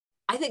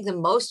I think the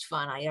most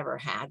fun I ever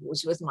had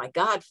was with my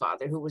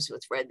godfather, who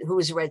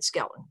was Red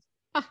Skelton.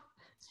 Ah.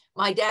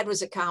 My dad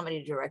was a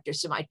comedy director,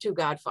 so my two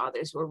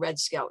godfathers were Red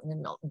Skelton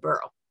and Milton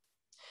Berle.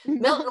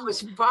 Milton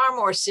was far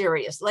more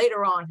serious.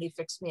 Later on, he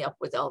fixed me up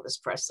with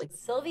Elvis Presley.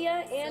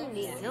 Sylvia and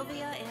me.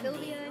 Sylvia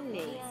and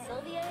me.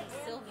 Sylvia.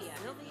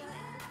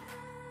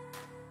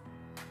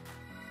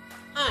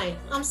 Hi,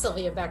 I'm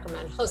Sylvia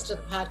Beckerman, host of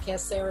the podcast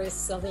series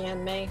Sylvia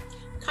and Me,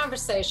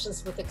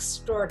 conversations with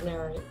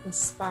extraordinary,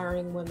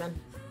 inspiring women.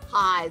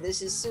 Hi,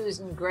 this is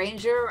Susan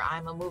Granger.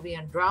 I'm a movie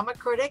and drama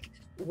critic.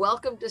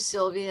 Welcome to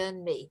Sylvia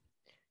and Me.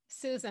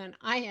 Susan,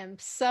 I am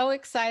so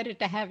excited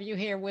to have you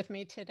here with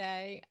me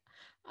today.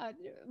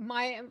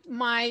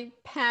 My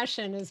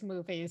passion is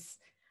movies,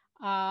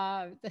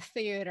 the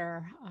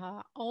theater,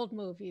 old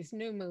movies,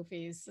 new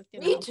movies.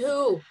 Me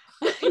too.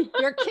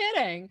 You're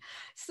kidding.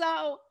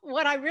 So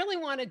what I really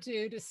want to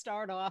do to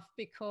start off,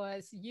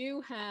 because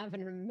you have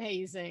an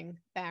amazing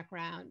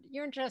background.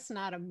 You're just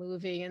not a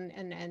movie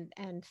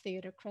and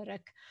theater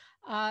critic.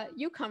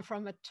 You come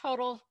from a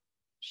total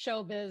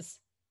showbiz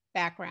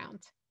background.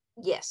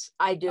 Yes,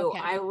 I do. Okay.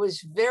 I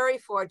was very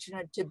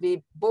fortunate to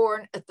be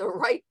born at the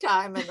right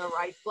time in the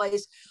right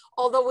place.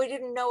 Although we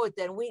didn't know it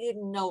then. We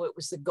didn't know it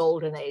was the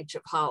golden age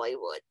of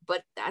Hollywood.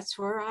 But that's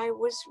where I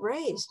was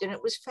raised, and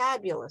it was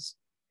fabulous.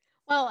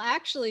 Well,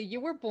 actually, you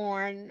were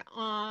born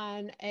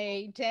on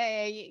a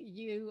day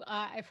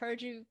I've heard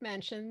you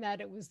mention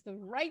that it was the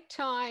right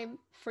time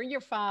for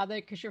your father,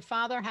 because your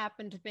father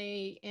happened to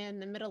be in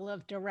the middle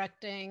of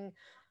directing,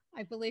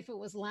 I believe it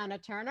was Lana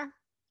Turner.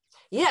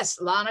 Yes,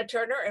 Lana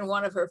Turner in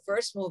one of her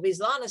first movies.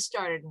 Lana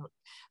starred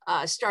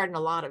in a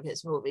lot of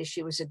his movies.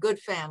 She was a good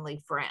family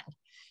friend.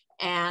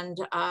 And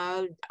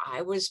I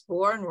was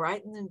born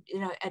right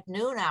at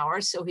noon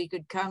hour, so he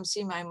could come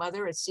see my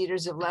mother at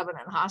Cedars of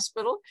Lebanon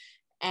Hospital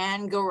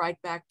and go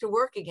right back to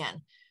work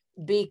again.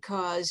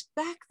 Because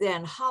back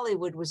then,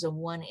 Hollywood was a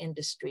one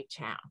industry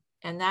town,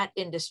 and that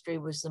industry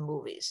was the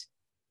movies.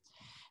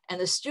 And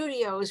the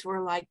studios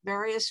were like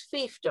various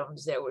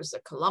fiefdoms. There was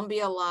the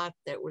Columbia lot,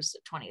 there was the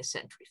 20th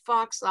Century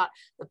Fox lot,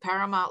 the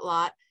Paramount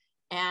lot,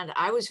 and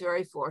I was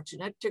very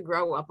fortunate to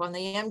grow up on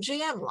the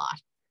MGM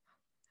lot.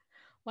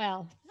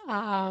 Well,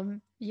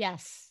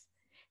 yes.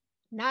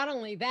 Not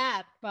only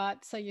that,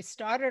 but so you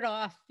started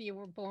off, you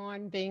were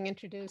born being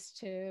introduced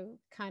to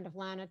kind of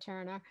Lana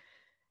Turner.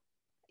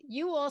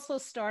 You also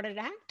started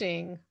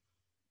acting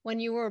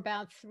when you were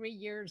about 3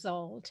 years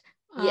old.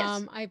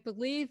 Yes. I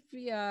believe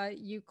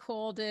you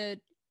called it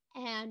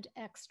And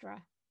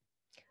Extra.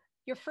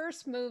 Your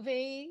first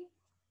movie,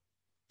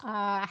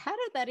 how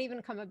did that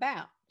even come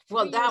about?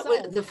 Well,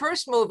 the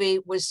first movie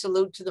was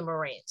Salute to the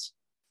Marines.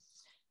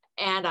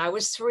 And I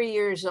was 3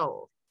 years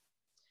old.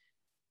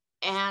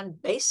 And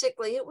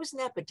basically it was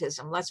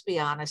nepotism. Let's be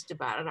honest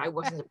about it. I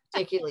wasn't a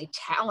particularly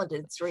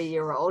talented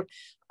 3-year-old.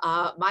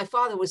 My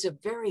father was a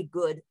very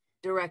good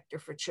director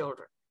for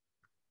children.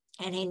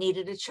 And he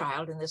needed a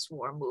child in this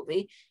war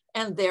movie.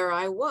 And there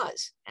I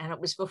was. And it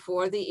was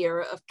before the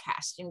era of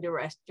casting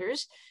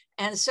directors.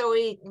 And so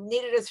he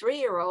needed a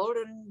 3-year-old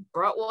and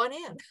brought one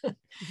in.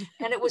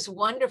 And it was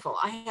wonderful.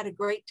 I had a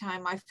great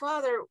time. My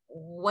father,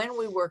 when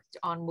we worked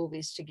on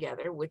movies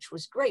together, which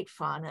was great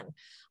fun, and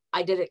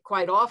I did it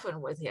quite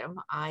often with him,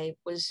 I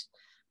was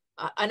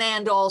an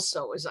and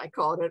also, as I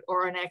called it,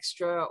 or an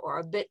extra or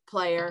a bit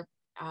player.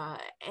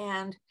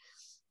 And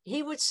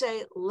he would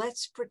say,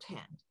 let's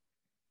pretend.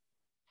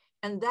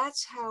 And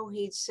that's how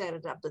he'd set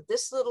it up, that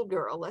this little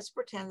girl, let's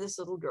pretend this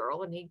little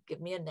girl, and he'd give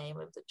me a name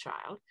of the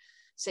child,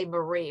 say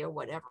Marie or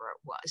whatever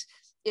it was,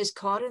 is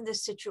caught in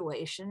this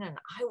situation. And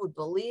I would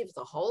believe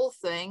the whole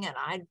thing, and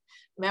I'd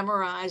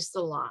memorize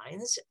the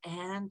lines.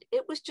 And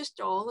it was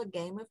just all a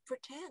game of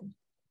pretend.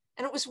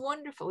 And it was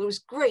wonderful. It was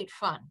great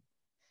fun.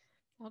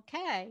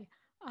 Okay.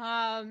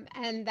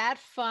 And that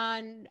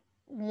fun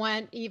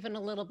went even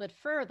a little bit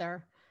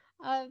further.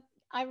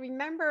 I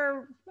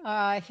remember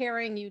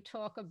hearing you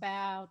talk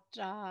about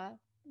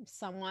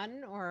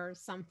someone or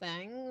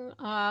something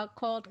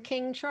called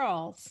King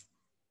Charles.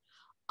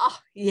 Oh,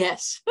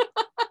 yes.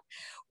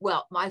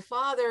 Well, my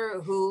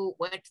father, who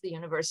went to the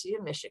University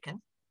of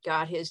Michigan,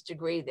 got his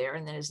degree there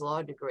and then his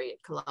law degree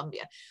at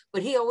Columbia,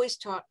 but he always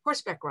taught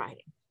horseback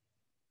riding.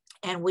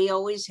 And we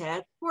always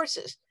had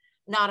horses,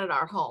 not at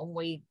our home.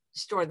 We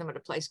stored them at a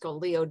place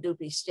called Leo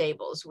Doopy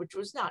Stables, which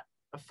was not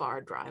a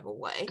far drive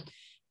away.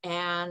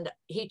 And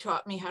he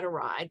taught me how to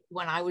ride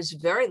when I was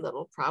very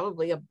little,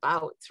 probably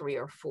about 3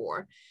 or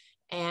 4.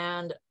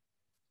 And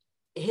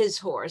his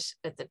horse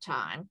at the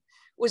time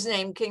was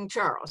named King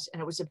Charles,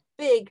 and it was a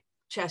big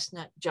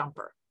chestnut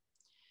jumper.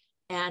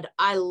 And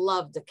I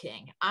loved the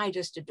king. I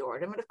just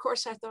adored him. And of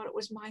course, I thought it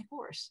was my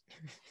horse.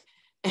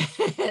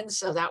 And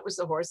so that was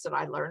the horse that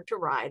I learned to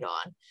ride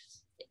on.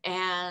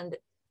 And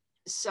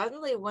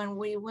suddenly when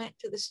we went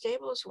to the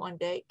stables one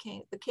day,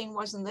 the king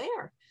wasn't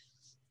there.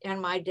 And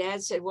my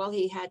dad said, well,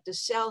 he had to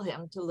sell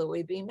him to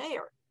Louis B.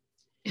 Mayer.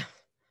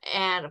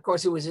 And of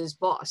course, it was his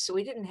boss, so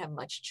he didn't have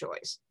much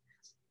choice.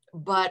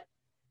 But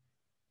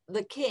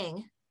the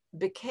king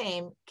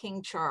became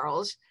King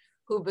Charles,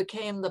 who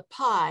became the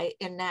pie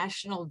in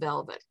National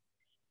Velvet.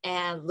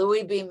 And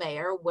Louis B.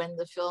 Mayer, when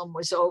the film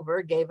was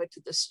over, gave it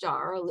to the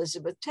star,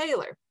 Elizabeth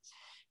Taylor.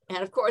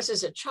 And of course,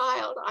 as a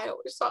child, I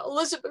always thought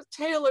Elizabeth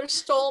Taylor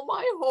stole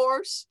my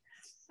horse.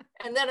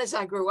 And then as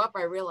I grew up,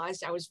 I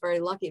realized I was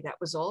very lucky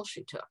that was all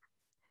she took.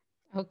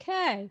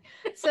 Okay.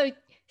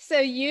 So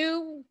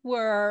you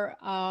were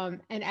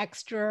an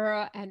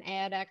extra, an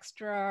ad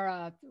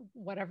extra,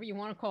 whatever you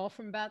want to call,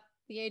 from about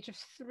the age of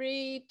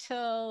 3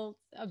 till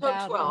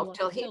about 12,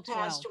 till he 12.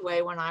 passed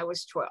away when I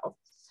was 12.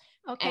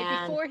 Okay,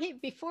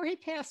 And before he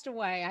passed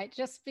away,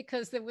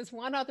 because there was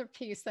one other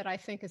piece that I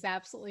think is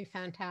absolutely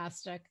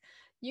fantastic.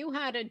 You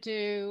had to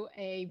do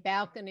a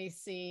balcony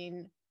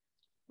scene,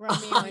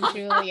 Romeo and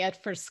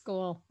Juliet, for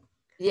school.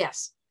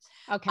 Yes,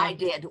 okay, I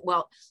did.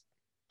 Well,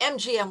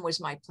 MGM was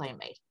my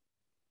playmate.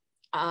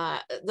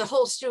 The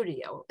whole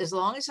studio, as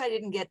long as I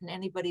didn't get in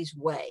anybody's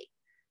way,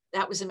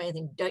 that was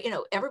amazing. You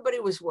know, everybody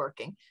was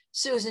working.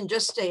 Susan,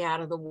 just stay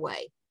out of the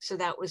way. So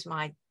that was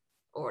my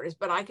orders,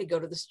 but I could go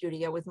to the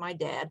studio with my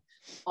dad,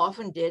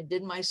 often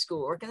did my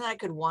schoolwork, and then I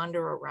could wander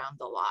around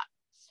the lot.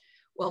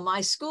 Well,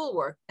 my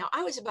schoolwork, now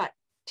I was about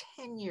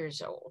 10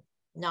 years old,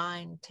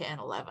 9, 10,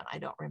 11, I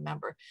don't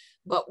remember,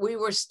 but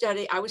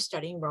I was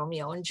studying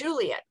Romeo and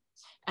Juliet,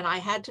 and I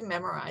had to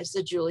memorize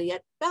the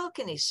Juliet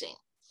balcony scene.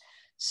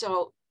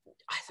 So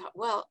I thought,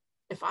 well,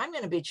 if I'm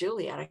going to be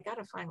Juliet, I got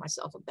to find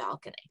myself a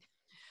balcony.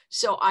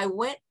 So I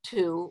went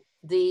to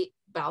the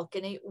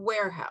balcony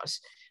warehouse.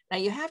 Now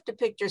you have to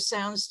picture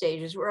sound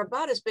stages were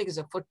about as big as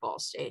a football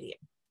stadium,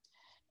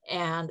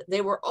 and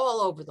they were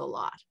all over the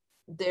lot.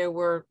 There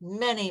were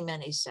many,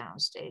 many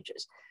sound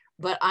stages,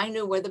 but I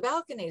knew where the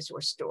balconies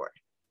were stored.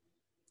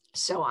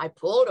 So I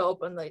pulled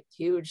open the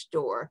huge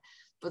door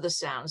for the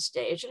sound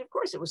stage, and of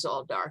course it was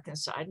all dark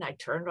inside, and I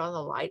turned on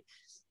the light,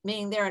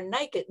 meaning there are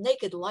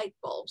naked light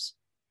bulbs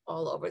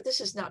all over. This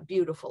is not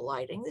beautiful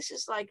lighting. This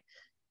is like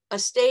a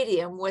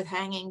stadium with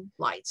hanging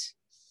lights.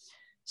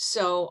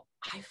 So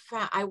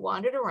I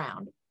wandered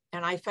around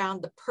and I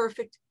found the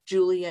perfect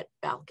Juliet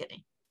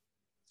balcony.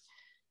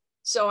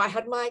 So I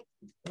had my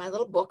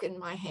little book in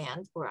my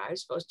hand where I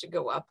was supposed to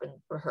go up and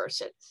rehearse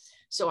it.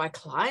 So I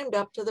climbed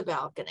up to the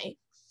balcony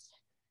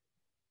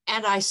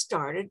and I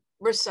started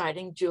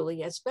reciting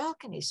Juliet's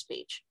balcony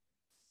speech.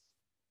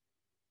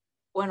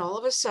 When all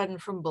of a sudden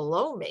from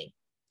below me,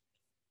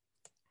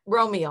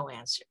 Romeo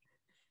answered.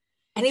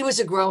 And he was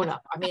a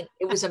grown-up. I mean,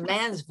 it was a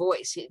man's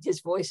voice.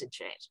 His voice had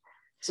changed.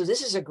 So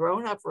this is a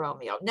grown-up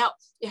Romeo. Now,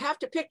 you have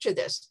to picture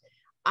this.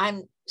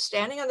 I'm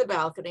standing on the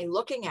balcony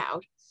looking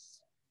out,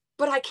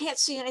 but I can't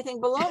see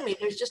anything below me.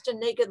 There's just a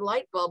naked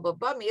light bulb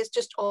above me. It's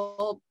just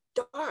all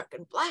dark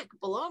and black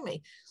below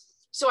me.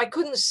 So I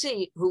couldn't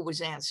see who was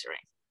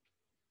answering.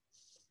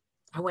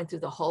 I went through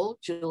the whole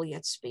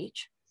Juliet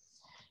speech,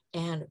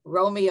 and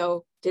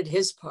Romeo did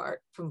his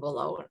part from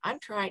below, and I'm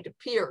trying to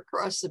peer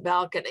across the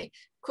balcony.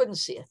 Couldn't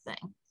see a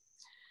thing.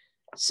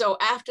 So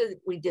after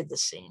we did the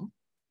scene,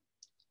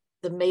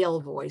 the male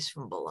voice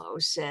from below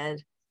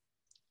said,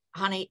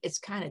 "Honey, it's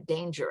kind of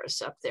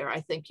dangerous up there.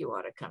 I think you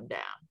ought to come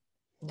down."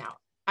 Now,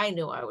 I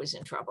knew I was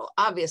in trouble.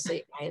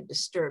 Obviously, I had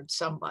disturbed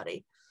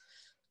somebody.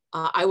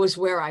 I was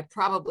where I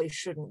probably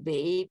shouldn't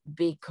be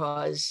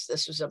because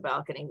this was a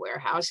balcony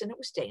warehouse and it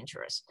was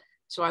dangerous.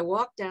 So I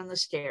walked down the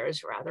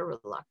stairs rather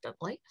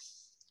reluctantly.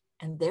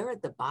 And there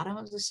at the bottom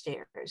of the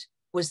stairs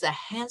was the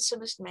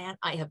handsomest man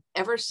I have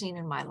ever seen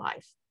in my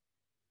life.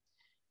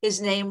 His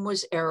name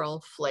was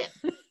Errol Flynn.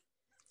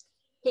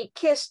 He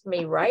kissed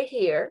me right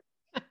here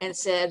and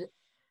said,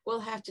 "We'll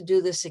have to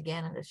do this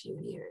again in a few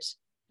years."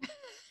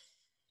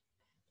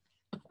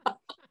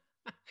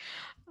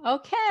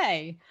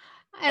 Okay.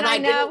 And I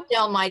didn't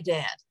tell my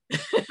dad.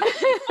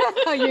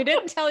 You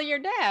didn't tell your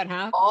dad,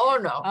 huh? Oh,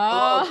 no.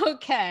 Oh,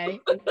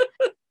 okay.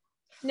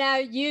 Now,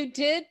 you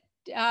did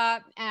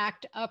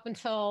act up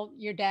until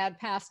your dad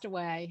passed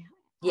away.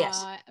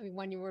 Yes.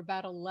 When you were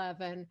about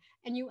 11,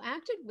 and you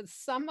acted with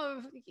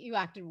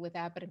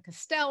Abbott and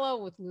Costello,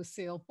 with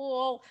Lucille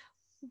Ball.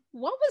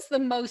 What was the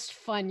most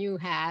fun you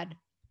had?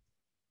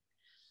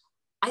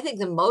 I think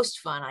the most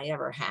fun I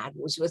ever had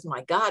was with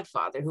my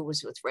godfather, who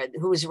was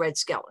Red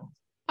Skelton.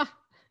 Ah.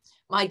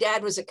 My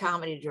dad was a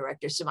comedy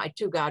director, so my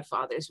two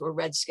godfathers were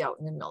Red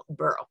Skelton and Milton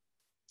Berle.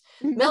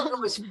 Milton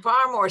was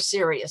far more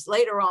serious.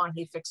 Later on,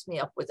 he fixed me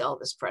up with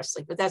Elvis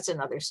Presley, but that's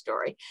another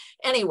story.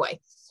 Anyway,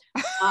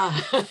 we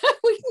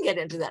can get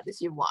into that if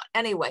you want.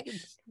 Anyway,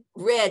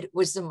 Red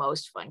was the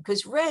most fun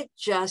because Red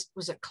just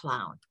was a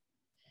clown,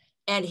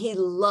 and he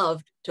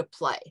loved to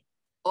play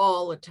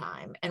all the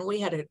time, and we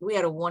had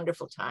a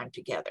wonderful time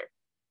together.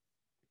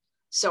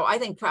 So I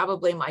think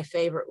probably my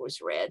favorite was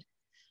Red.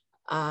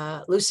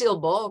 Lucille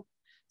Ball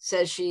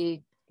says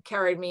she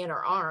carried me in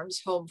her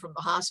arms home from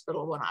the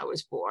hospital when I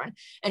was born,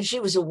 and she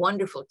was a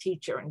wonderful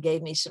teacher and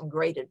gave me some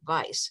great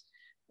advice.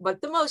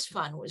 But the most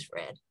fun was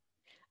Red.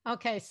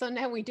 Okay, so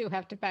now we do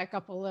have to back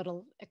up a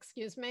little.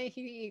 Excuse me,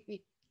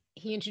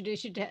 he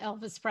introduced you to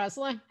Elvis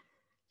Presley?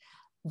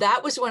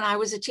 That was when I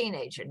was a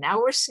teenager. Now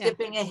we're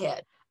skipping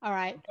ahead. All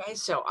right. Okay,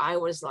 so I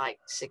was like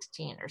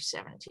 16 or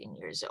 17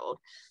 years old.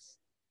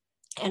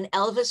 And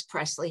Elvis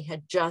Presley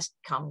had just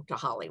come to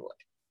Hollywood.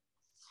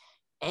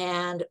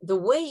 And the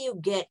way you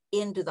get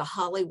into the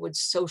Hollywood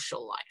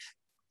social life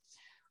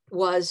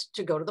was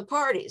to go to the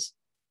parties,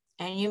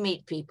 and you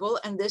meet people,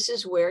 and this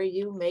is where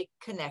you make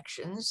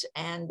connections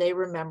and they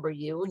remember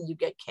you and you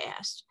get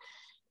cast.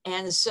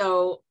 And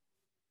so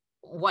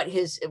what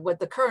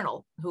the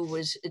colonel who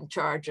was in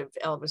charge of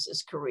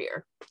Elvis's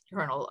career,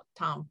 Colonel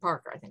Tom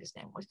Parker, I think his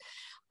name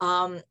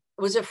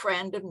was a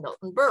friend of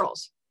Milton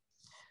Berle's.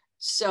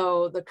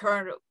 So the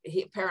colonel,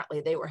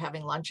 apparently they were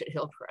having lunch at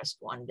Hillcrest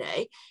one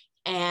day,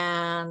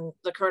 and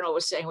the colonel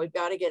was saying, we've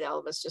got to get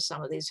Elvis to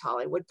some of these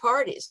Hollywood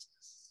parties.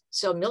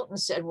 So Milton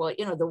said, well,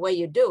 you know, the way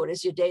you do it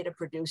is you date a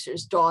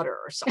producer's daughter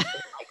or something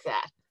like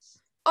that.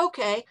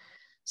 Okay.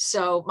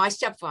 So my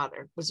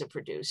stepfather was a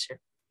producer,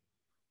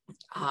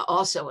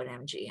 also at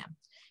MGM.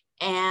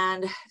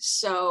 And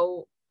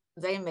so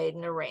they made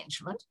an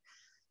arrangement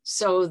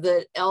so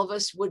that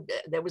Elvis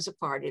there was a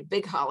party, a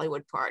big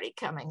Hollywood party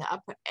coming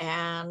up,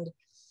 and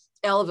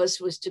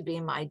Elvis was to be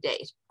my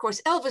date. Of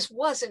course, Elvis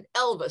wasn't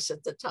Elvis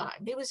at the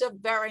time. He was a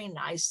very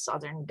nice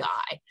Southern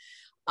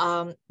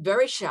guy,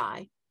 very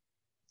shy,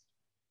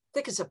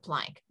 thick as a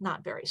plank,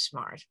 not very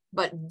smart,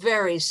 but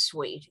very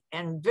sweet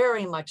and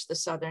very much the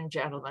Southern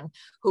gentleman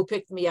who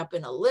picked me up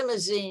in a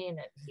limousine,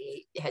 and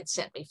he had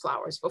sent me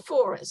flowers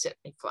before and sent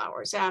me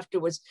flowers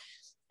afterwards.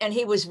 And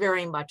he was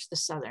very much the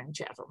Southern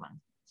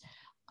gentleman.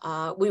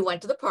 We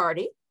went to the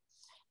party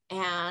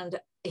and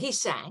he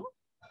sang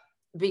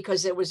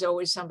because there was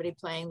always somebody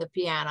playing the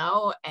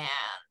piano, and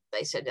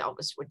they said,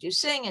 Elvis, would you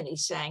sing? And he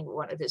sang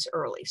one of his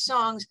early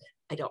songs.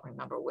 I don't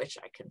remember which,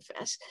 I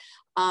confess.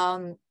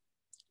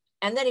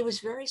 And then he was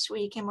very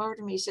sweet. He came over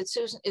to me. He said,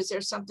 Susan, is there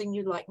something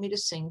you'd like me to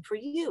sing for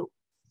you?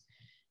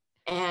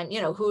 And,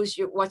 you know,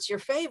 what's your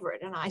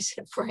favorite? And I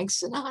said, Frank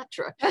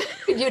Sinatra.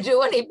 Can you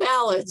do any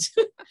ballads?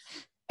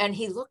 And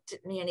he looked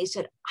at me and he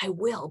said, I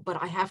will,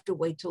 but I have to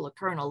wait till the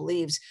colonel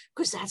leaves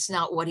because that's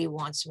not what he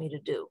wants me to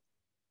do.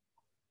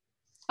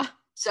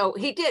 So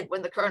he did.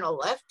 When the colonel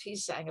left, he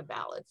sang a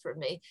ballad for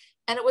me.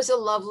 And it was a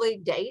lovely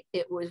date.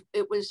 It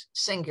was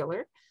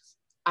singular.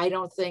 I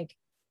don't think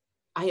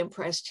I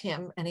impressed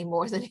him any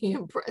more than he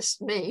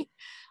impressed me.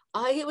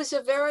 He was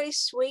a very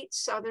sweet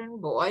Southern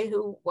boy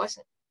who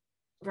wasn't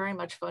very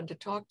much fun to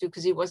talk to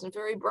because he wasn't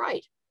very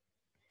bright.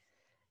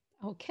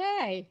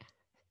 Okay.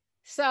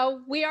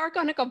 So we are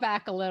going to go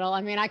back a little.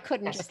 I mean, I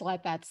couldn't just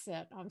let that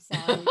sit. I'm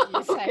sorry.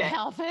 You said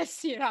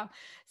Elvis, you know.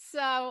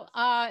 So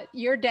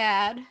your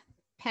dad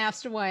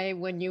passed away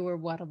when you were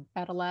what,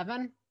 about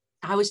 11?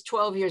 I was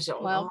 12 years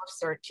old,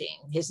 almost 13.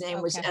 His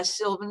name was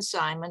Sylvan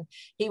Simon.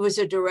 He was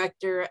a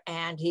director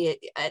and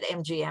at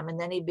MGM, and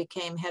then he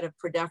became head of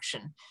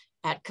production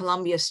at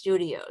Columbia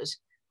Studios,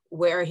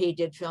 where he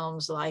did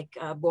films like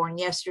Born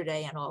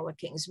Yesterday and All the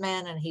King's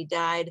Men, and he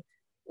died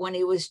when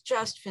he was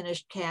just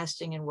finished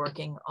casting and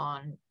working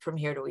on From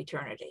Here to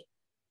Eternity.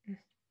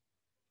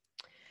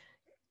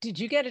 Did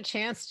you get a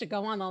chance to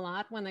go on the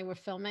lot when they were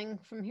filming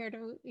From Here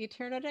to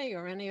Eternity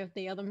or any of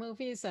the other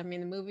movies? I mean,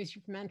 the movies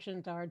you've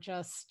mentioned are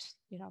just,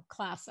 you know,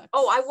 classics.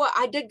 Oh,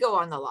 I did go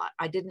on the lot.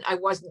 I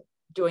wasn't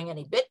doing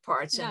any bit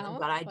parts in them,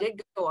 but I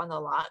did go on the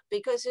lot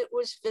because it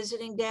was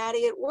visiting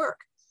Daddy at work.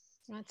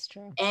 That's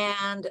true.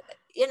 And,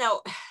 you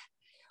know,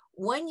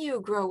 when you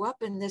grow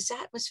up in this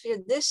atmosphere,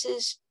 this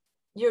is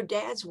your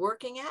dad's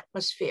working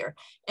atmosphere.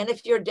 And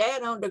if your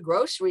dad owned a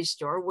grocery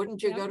store,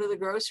 wouldn't you go to the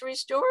grocery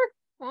store?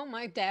 Well,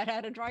 my dad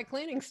had a dry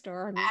cleaning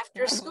store.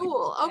 After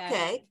school,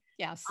 okay.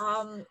 Yes.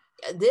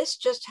 This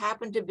just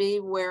happened to be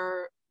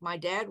where my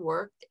dad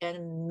worked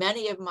and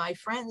many of my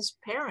friends'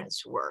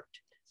 parents worked.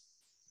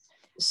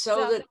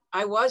 So that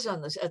I was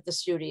at the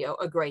studio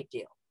a great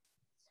deal.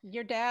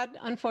 Your dad,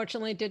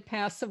 unfortunately, did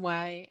pass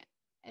away,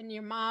 and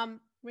your mom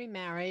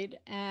remarried.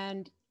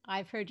 And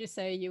I've heard you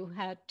say you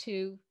had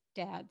two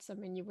dads. I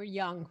mean, you were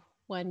young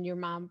when your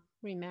mom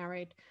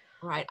remarried.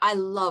 Right. I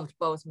loved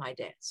both my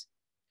dads.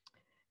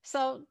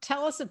 So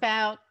tell us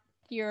about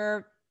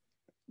your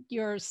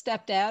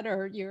stepdad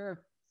or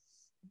your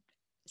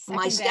second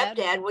My dad.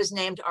 stepdad was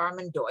named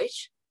Armand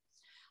Deutsch.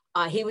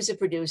 He was a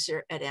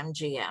producer at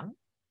MGM.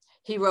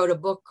 He wrote a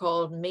book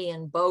called Me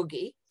and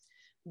Bogey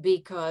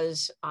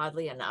because,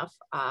 oddly enough,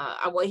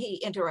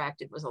 he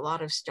interacted with a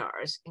lot of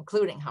stars,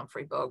 including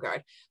Humphrey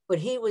Bogart. But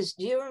he was,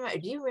 do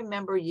you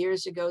remember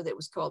years ago that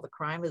was called The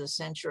Crime of the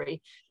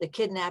Century, the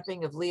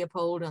kidnapping of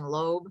Leopold and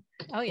Loeb?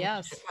 Oh,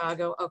 yes. In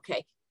Chicago.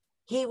 Okay.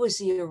 He was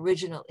the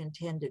original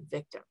intended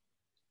victim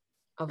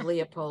of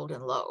Leopold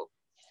and Loeb.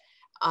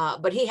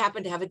 But he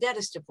happened to have a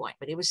dentist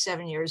appointment. He was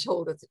 7 years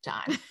old at the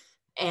time.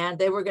 And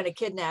they were going to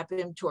kidnap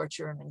him,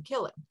 torture him, and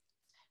kill him.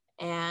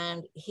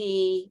 And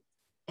he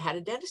had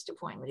a dentist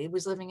appointment. He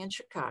was living in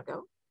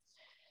Chicago.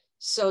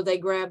 So they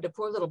grabbed a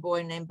poor little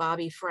boy named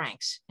Bobby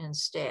Franks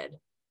instead.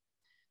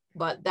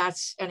 But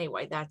that's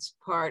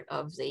part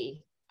of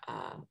the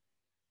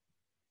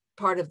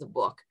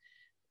book.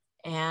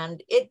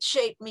 And it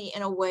shaped me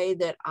in a way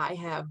that I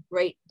have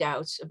great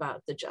doubts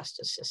about the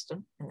justice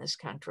system in this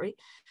country.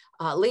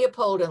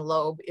 Leopold and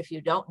Loeb, if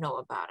you don't know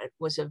about it,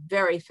 was a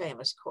very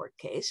famous court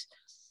case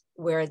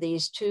where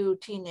these two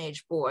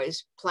teenage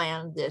boys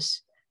planned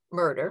this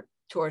murder,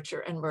 torture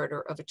and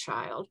murder of a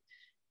child.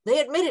 They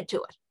admitted to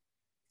it.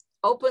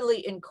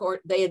 Openly in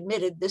court, they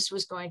admitted this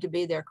was going to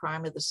be their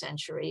crime of the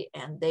century,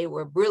 and they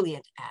were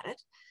brilliant at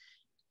it.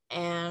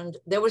 And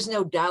there was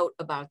no doubt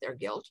about their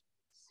guilt,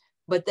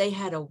 but they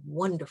had a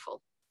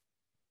wonderful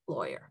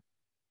lawyer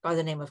by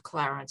the name of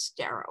Clarence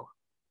Darrow,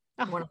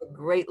 one of the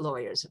great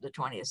lawyers of the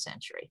 20th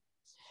century.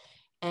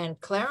 And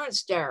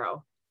Clarence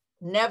Darrow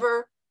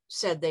never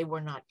said they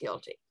were not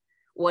guilty.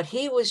 What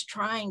he was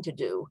trying to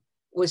do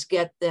was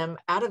get them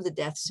out of the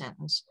death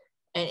sentence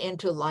and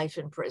into life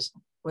in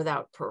prison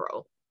without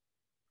parole.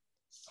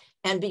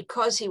 And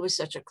because he was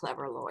such a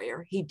clever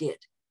lawyer, he did.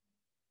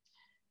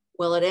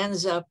 Well, it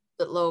ends up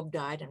that Loeb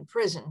died in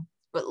prison,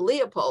 but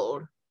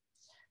Leopold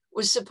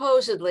was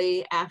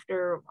supposedly,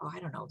 after,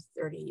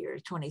 30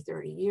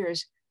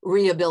 years,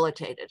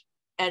 rehabilitated.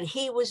 And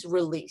he was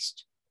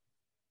released.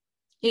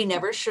 He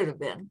never should have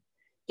been.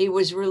 He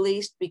was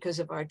released because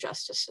of our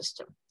justice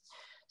system.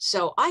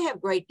 So I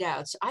have great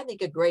doubts. I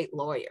think a great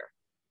lawyer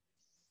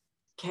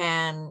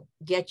can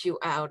get you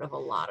out of a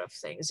lot of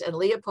things. And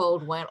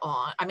Leopold went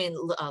on,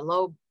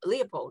 Nathan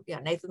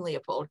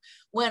Leopold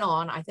went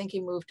on. I think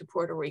he moved to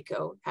Puerto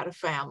Rico, had a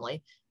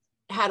family,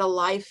 had a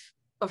life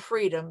of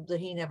freedom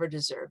that he never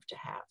deserved to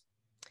have.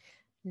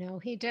 No,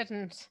 he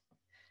didn't.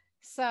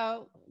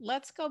 So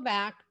let's go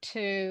back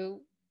to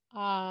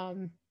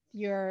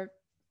your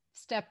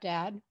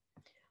stepdad.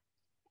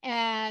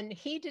 And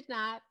he did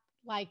not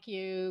like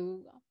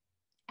you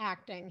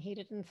acting. He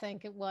didn't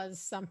think it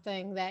was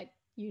something that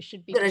you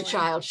should be that doing. A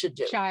child should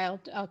do.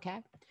 Okay.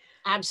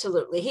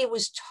 Absolutely. He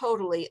was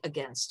totally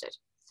against it.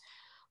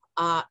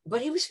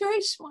 But he was very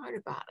smart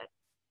about it.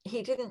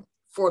 He didn't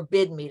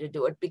forbid me to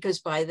do it, because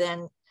by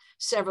then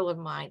several of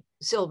my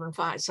Sylvan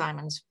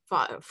Simon's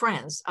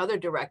friends, other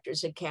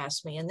directors, had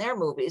cast me in their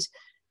movies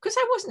because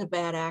I wasn't a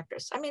bad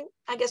actress. I mean,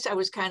 I guess I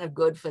was kind of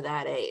good for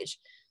that age.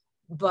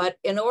 But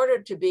in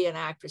order to be an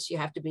actress, you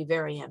have to be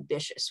very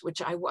ambitious,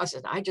 which I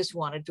wasn't. I just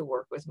wanted to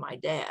work with my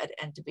dad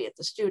and to be at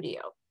the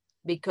studio,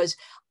 because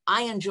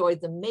I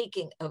enjoyed the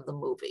making of the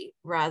movie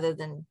rather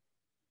than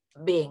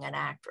being an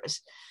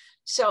actress.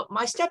 So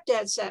my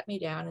stepdad sat me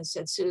down and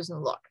said,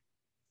 Susan, look,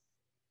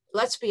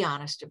 let's be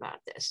honest about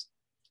this.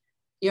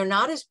 You're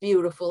not as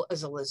beautiful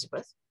as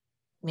Elizabeth,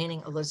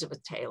 meaning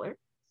Elizabeth Taylor,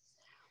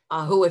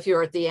 who, if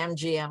you're at the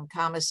MGM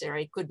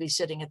commissary, could be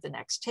sitting at the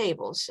next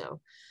table. So,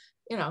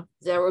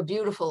 there were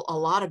a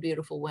lot of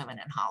beautiful women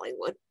in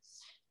Hollywood.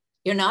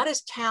 You're not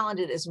as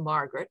talented as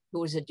Margaret,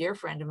 who was a dear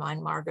friend of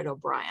mine, Margaret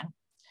O'Brien.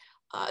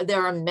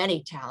 There are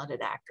many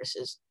talented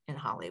actresses in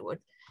Hollywood.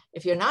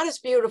 If you're not as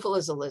beautiful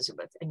as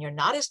Elizabeth and you're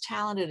not as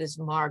talented as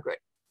Margaret,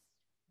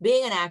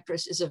 being an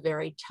actress is a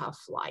very tough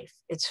life.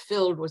 It's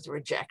filled with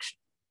rejection.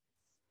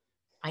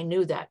 I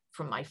knew that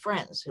from my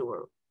friends who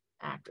were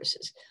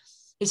actresses.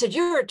 He said,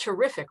 you're a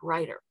terrific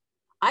writer.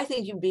 I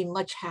think you'd be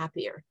much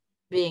happier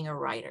being a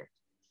writer.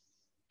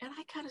 And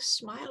I kind of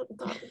smiled and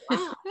thought,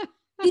 wow,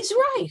 he's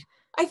right.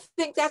 I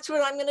think that's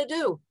what I'm going to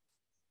do.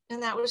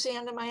 And that was the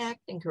end of my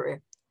acting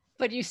career.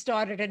 But you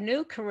started a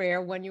new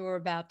career when you were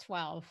about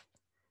 12.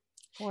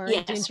 Or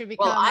yes. Didn't you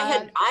become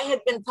I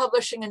had been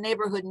publishing a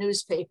neighborhood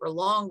newspaper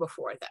long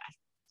before that.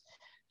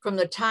 From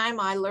the time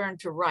I learned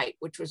to write,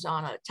 which was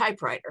on a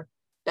typewriter.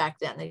 Back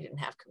then, they didn't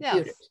have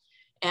computers. Yes.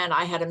 And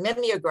I had a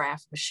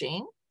mimeograph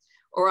machine,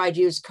 or I'd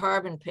use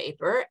carbon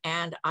paper,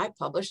 and I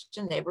published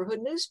a neighborhood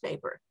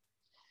newspaper.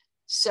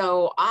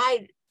 So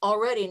I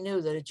already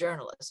knew that a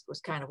journalist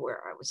was kind of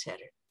where I was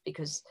headed,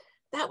 because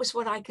that was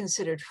what I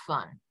considered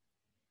fun.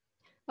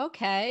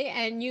 Okay.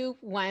 And you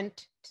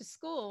went to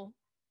school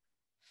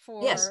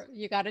yes.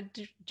 You got a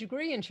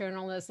degree in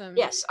journalism.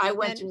 Yes. I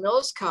went to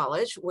Mills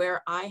College,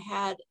 where I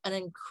had an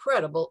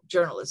incredible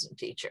journalism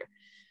teacher.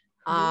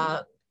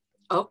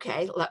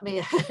 Okay, let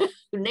me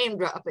name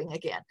dropping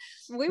again.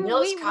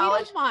 Mills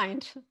College, we don't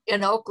mind.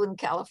 In Oakland,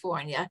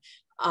 California,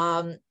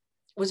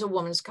 was a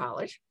women's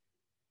college.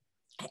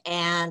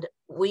 And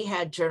we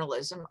had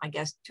journalism, I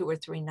guess, 2 or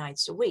 3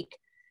 nights a week.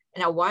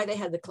 Now, why they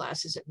had the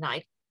classes at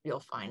night,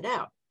 you'll find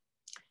out.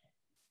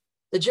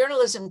 The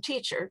journalism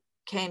teacher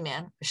came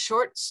in, a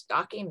short,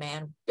 stocky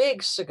man,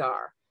 big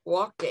cigar,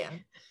 walked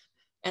in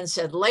and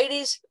said,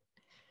 ladies,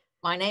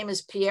 my name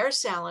is Pierre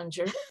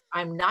Salinger.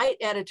 I'm night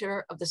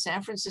editor of the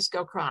San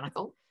Francisco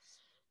Chronicle.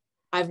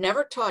 I've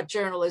never taught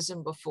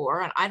journalism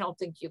before, and I don't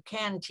think you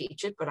can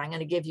teach it, but I'm going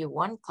to give you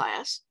one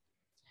class.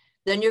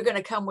 Then you're going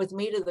to come with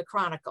me to the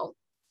Chronicle,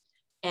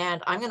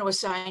 and I'm going to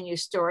assign you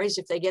stories.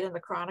 If they get in the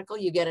Chronicle,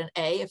 you get an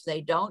A. If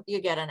they don't, you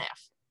get an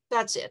F.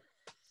 That's it.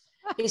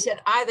 He said,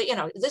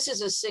 this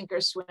is a sink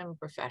or swim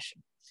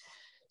profession.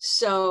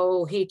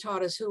 So he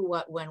taught us who,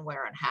 what, when,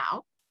 where, and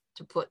how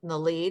to put in the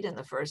lead in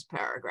the first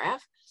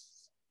paragraph,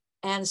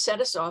 and sent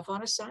us off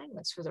on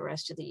assignments for the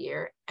rest of the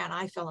year. And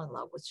I fell in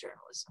love with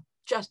journalism,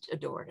 just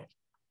adored it.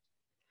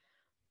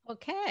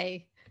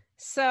 Okay.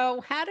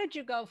 So how did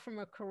you go from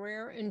a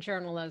career in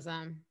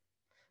journalism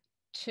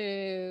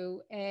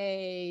to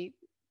a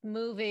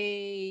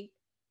movie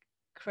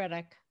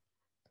critic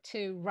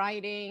to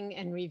writing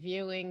and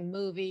reviewing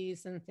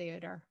movies and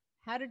theater?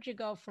 How did you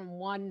go from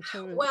one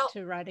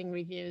to writing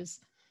reviews?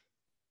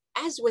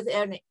 As with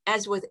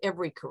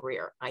every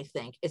career, I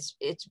think it's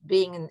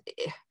being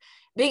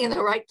in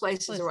the right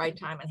place at the right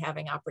time and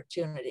having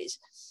opportunities.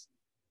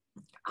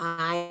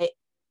 I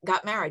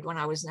got married when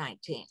I was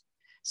 19.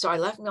 So I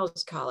left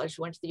Mills College,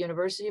 went to the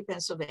University of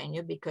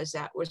Pennsylvania because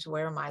that was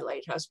where my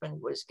late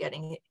husband was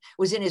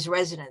in his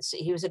residency.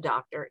 He was a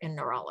doctor in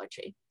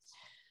neurology.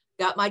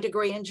 Got my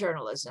degree in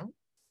journalism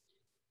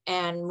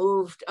and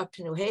moved up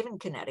to New Haven,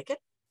 Connecticut,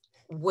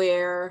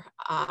 where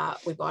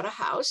we bought a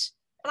house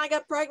and I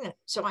got pregnant.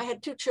 So I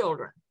had 2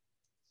 children.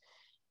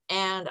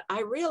 And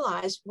I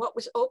realized what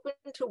was open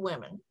to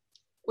women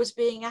was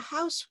being a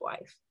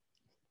housewife.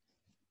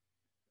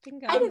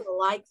 Bingo. I didn't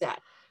like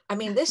that. I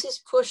mean, this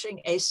is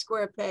pushing a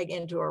square peg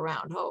into a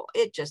round hole.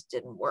 It just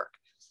didn't work.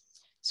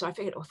 So I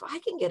figured, if I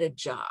can get a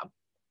job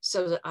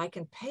so that I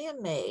can pay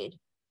a maid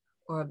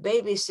or a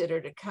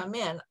babysitter to come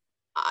in,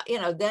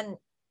 then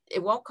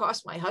it won't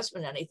cost my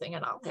husband anything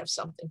and I'll have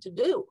something to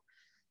do,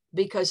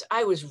 because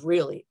I was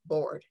really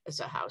bored as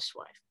a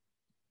housewife.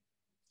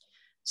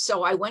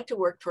 So I went to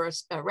work for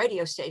a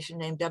radio station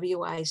named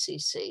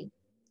WICC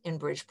in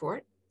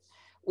Bridgeport,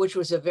 which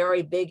was a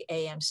very big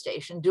AM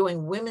station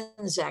doing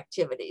women's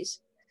activities.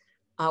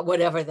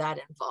 Whatever that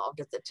involved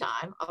at the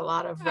time, a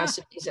lot of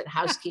recipes and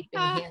housekeeping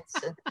hints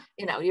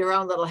and, your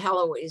own little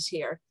Heloise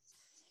here.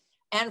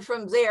 And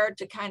from there,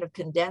 to kind of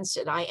condense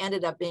it, I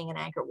ended up being an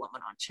anchor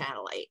woman on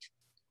Channel 8,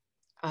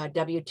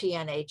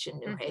 WTNH in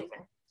New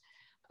Haven.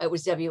 It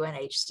was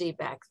WNHC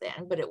back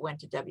then, but it went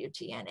to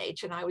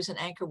WTNH, and I was an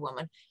anchor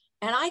woman.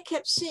 And I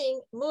kept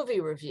seeing movie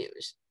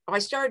reviews. I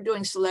started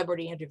doing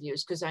celebrity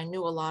interviews because I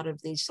knew a lot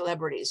of these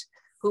celebrities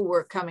who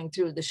were coming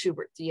through the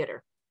Shubert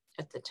Theater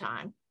at the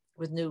time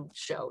with new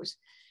shows.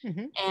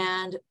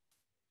 And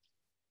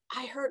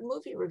I heard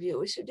movie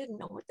reviewers who didn't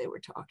know what they were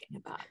talking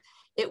about.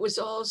 It was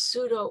all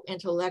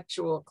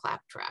pseudo-intellectual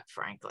claptrap,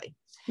 frankly.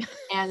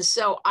 And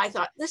so I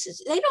thought,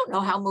 they don't know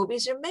how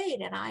movies are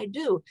made, and I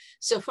do.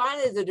 So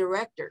finally the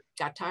director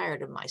got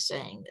tired of my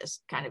saying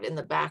this kind of in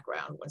the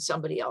background when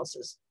somebody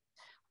else's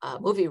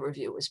movie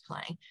review was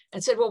playing,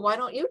 and said, well, why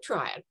don't you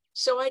try it?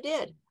 So I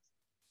did.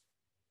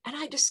 And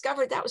I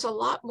discovered that was a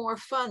lot more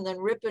fun than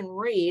rip and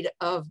read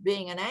of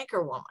being an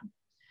anchor woman.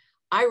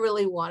 I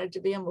really wanted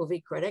to be a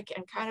movie critic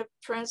and kind of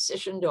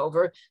transitioned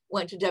over,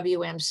 went to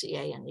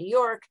WMCA in New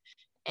York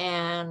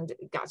and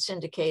got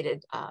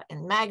syndicated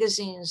in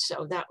magazines.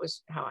 So that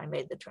was how I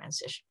made the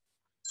transition.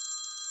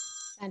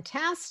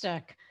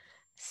 Fantastic.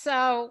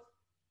 So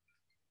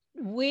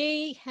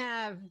we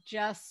have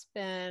just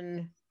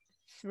been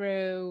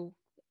through,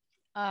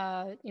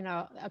 a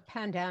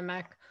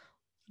pandemic.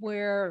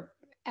 We're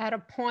at a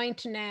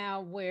point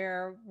now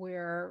where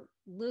we're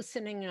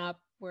loosening up,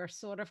 we're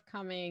sort of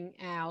coming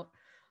out.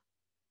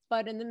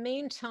 But in the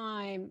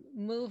meantime,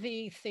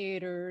 movie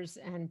theaters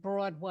and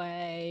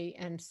Broadway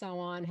and so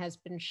on has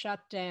been shut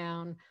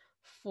down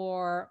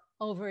for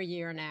over a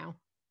year now.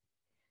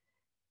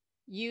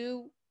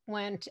 You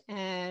went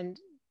and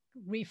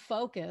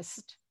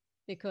refocused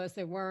because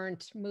there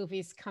weren't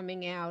movies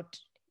coming out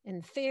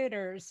in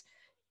theaters.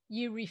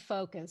 You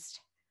refocused.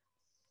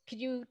 Could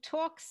you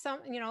talk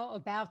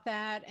about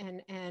that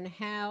and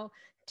how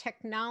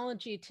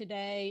technology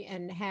today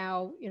and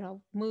how,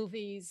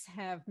 movies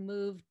have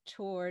moved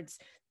towards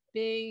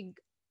big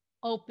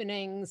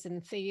openings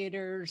in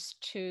theaters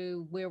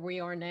to where we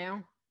are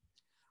now?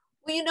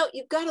 Well,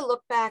 you've got to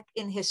look back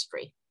in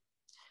history,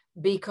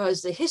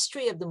 because the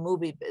history of the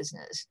movie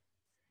business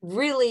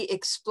really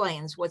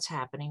explains what's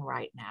happening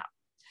right now.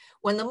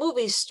 When the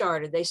movies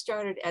started, they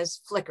started as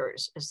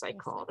flickers, as they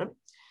called them,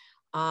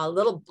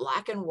 little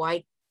black and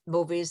white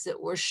movies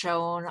that were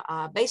shown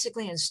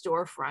basically in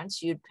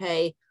storefronts. You'd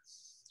pay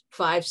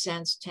 5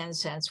 cents, 10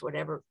 cents,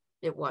 whatever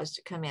it was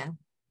to come in.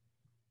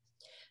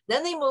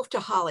 Then they moved to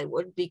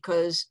Hollywood,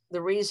 because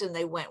the reason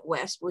they went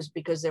west was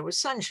because there was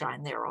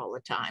sunshine there all the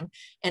time.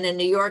 And in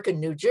New York and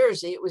New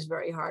Jersey, it was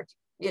very hard to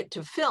get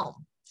to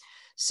film.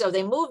 So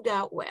they moved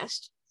out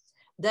west.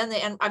 Then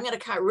and I'm going to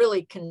kind of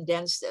really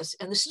condense this,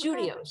 and the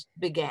studios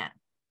began.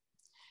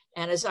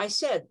 And as I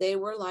said, they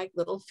were like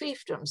little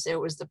fiefdoms. There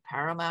was the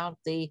Paramount,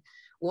 the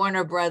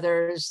Warner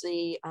Brothers,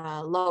 the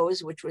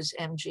Lowe's, which was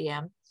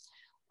MGM,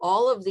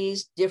 all of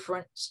these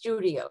different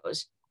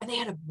studios, and they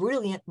had a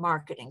brilliant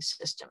marketing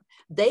system.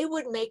 They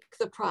would make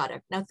the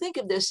product. Now think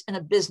of this in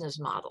a business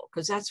model,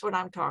 because that's what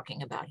I'm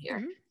talking about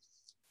here.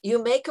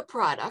 You make a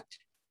product,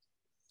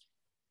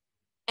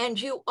 and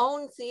you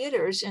own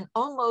theaters in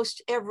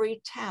almost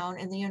every town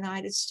in the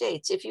United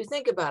States. If you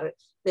think about it,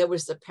 there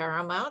was the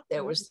Paramount,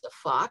 there was the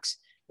Fox,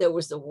 there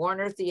was the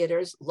Warner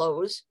Theaters,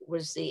 Lowe's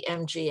was the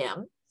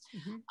MGM.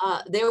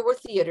 There were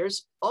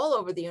theaters all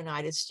over the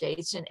United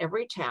States in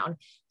every town.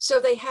 So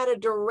they had a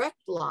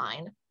direct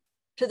line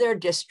to their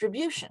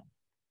distribution.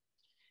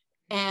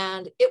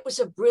 And it was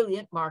a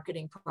brilliant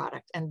marketing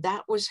product. And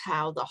that was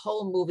how the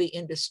whole movie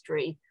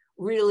industry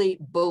really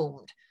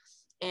boomed.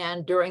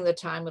 And during the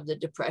time of the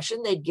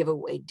Depression, they'd give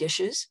away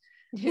dishes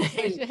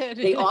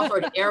They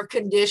offered air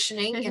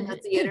conditioning in the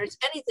theaters,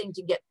 anything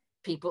to get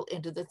people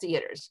into the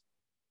theaters.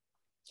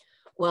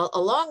 Well,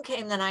 along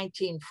came the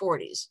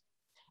 1940s,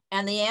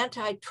 and the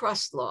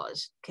antitrust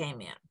laws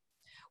came in,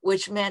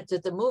 which meant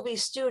that the movie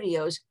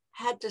studios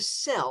had to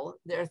sell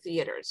their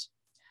theaters.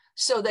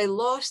 So they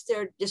lost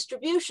their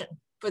distribution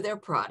for their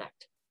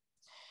product.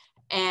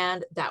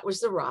 And that was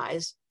the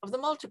rise of the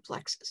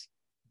multiplexes.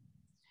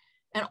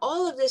 And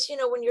all of this,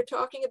 when you're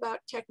talking about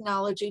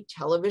technology,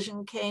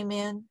 television came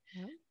in,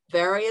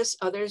 various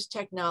others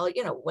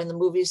technology, when the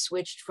movies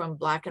switched from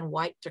black and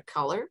white to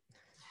color,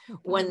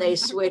 when they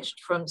switched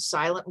from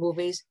silent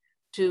movies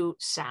to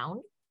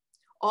sound.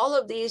 All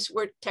of these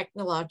were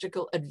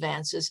technological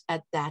advances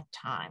at that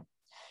time.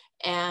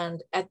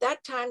 And at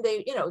that time,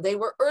 they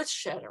were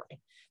earth-shattering.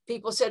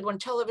 People said when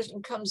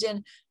television comes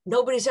in,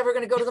 nobody's ever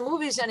going to go to the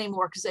movies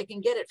anymore because they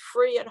can get it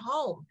free at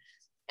home.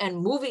 And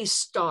movie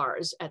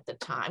stars at the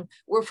time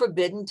were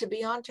forbidden to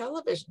be on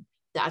television.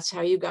 That's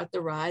how you got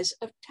the rise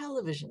of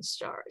television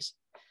stars.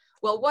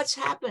 Well, what's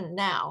happened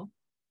now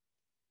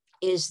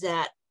is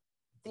that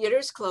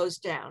theaters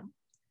closed down.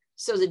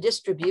 So the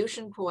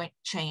distribution point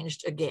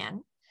changed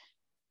again.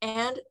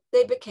 And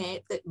they became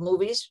that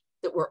movies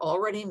that were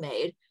already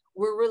made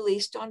were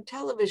released on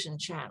television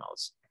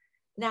channels.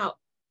 Now,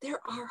 there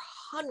are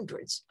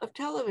hundreds of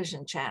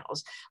television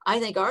channels. I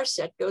think our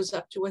set goes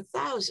up to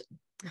 1,000.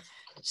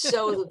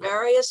 So the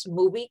various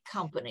movie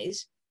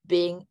companies,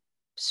 being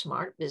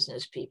smart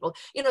business people,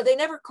 they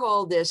never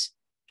call this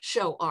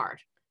show art.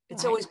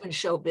 It's always been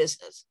show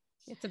business.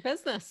 It's a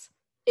business.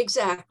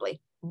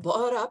 Exactly.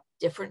 Bought up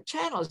different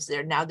channels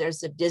there. Now there's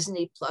the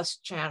Disney Plus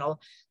channel.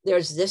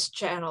 There's this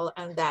channel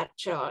and that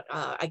channel.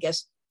 I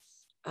guess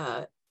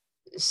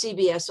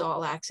CBS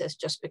All Access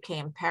just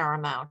became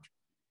Paramount,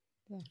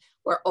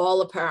 where all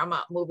the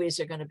Paramount movies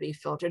are going to be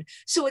filtered.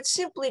 So it's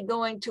simply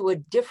going to a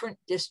different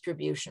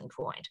distribution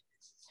point.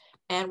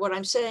 And what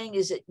I'm saying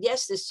is that,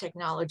 yes, this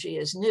technology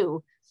is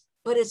new,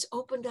 but it's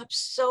opened up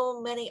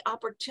so many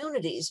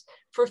opportunities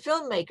for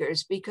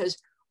filmmakers because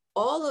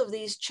all of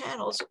these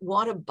channels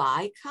want to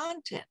buy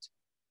content.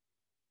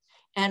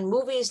 And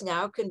movies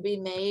now can be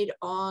made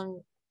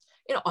on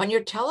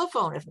your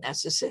telephone if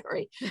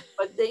necessary.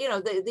 But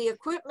the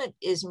equipment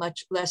is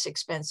much less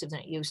expensive than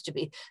it used to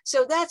be.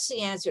 So that's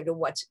the answer to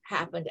what's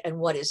happened and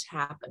what is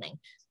happening.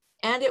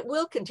 And it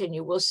will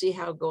continue. We'll see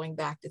how going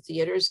back to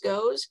theaters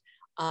goes.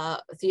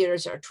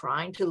 Theaters are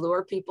trying to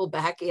lure people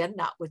back in,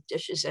 not with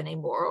dishes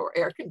anymore or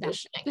air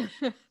conditioning,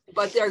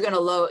 but they're going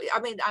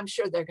to I'm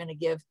sure they're going to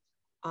give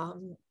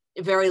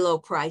very low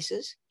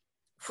prices,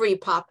 free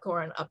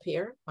popcorn up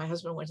here. My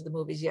husband went to the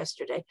movies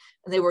yesterday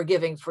and they were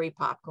giving free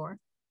popcorn.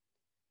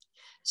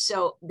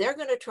 So they're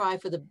going to try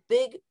for the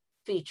big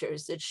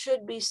features that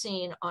should be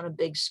seen on a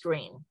big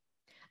screen.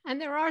 And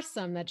there are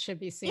some that should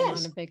be seen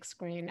on a big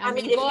screen. I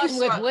mean, if Gone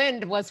with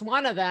Wind was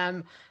one of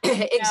them.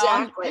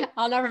 Exactly.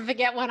 I'll never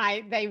forget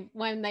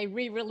when they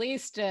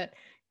re-released it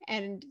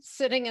and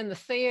sitting in the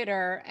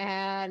theater,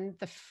 and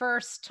the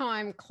first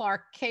time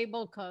Clark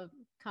Gable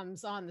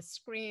comes on the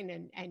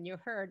screen, and you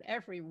heard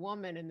every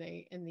woman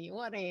in the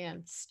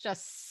audience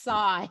just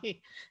sigh.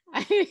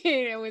 I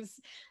mean, it was,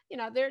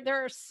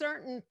 there are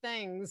certain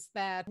things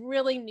that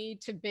really need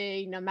to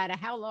be, no matter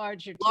how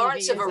large your TV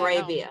Lawrence of is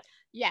Arabia.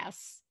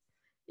 Yes.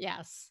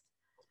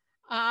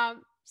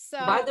 So,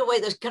 by the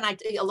way, can I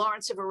tell you a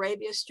Lawrence of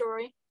Arabia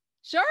story?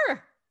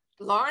 Sure.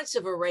 Lawrence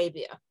of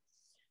Arabia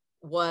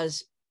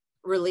was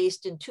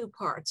released in 2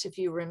 parts, if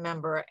you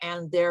remember,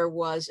 and there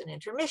was an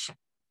intermission.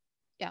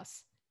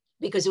 Yes.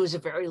 Because it was a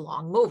very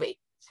long movie.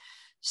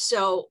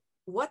 So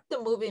what the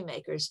movie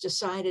makers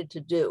decided to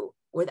do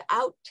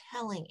without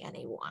telling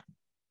anyone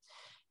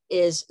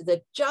is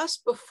that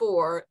just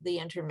before the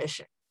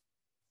intermission,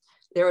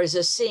 there is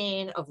a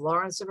scene of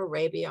Lawrence of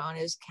Arabia on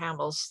his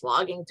camel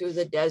slogging through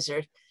the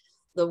desert.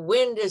 The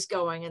wind is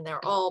going and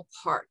they're all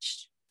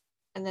parched.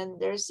 And then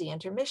there's the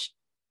intermission.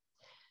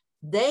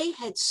 They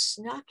had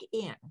snuck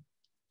in,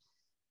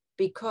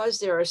 because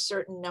there are a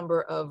certain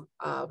number of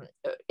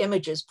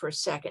images per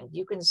second.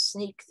 You can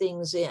sneak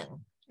things in,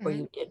 or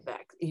you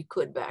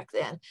could back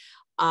then,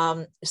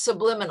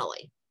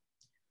 subliminally.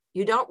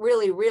 You don't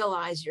really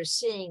realize you're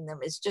seeing them.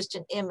 It's just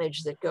an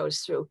image that goes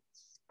through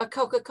a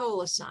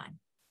Coca-Cola sign.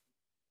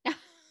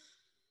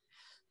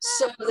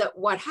 So that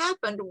what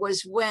happened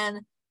was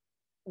when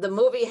the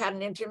movie had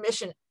an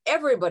intermission,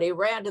 everybody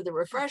ran to the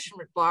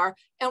refreshment bar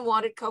and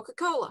wanted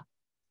Coca-Cola.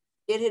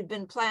 It had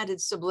been planted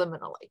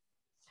subliminally.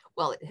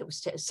 Well, it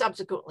was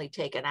subsequently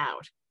taken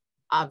out,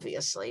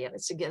 obviously, and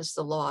it's against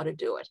the law to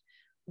do it.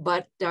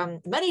 But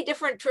many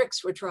different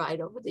tricks were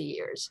tried over the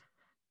years.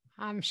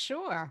 I'm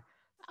sure.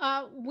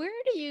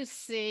 Where do you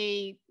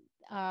see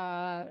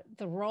the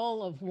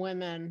role of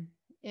women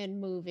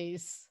in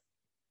movies?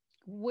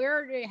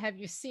 Have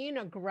you seen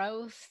a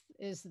growth?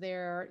 Is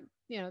there,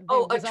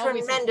 a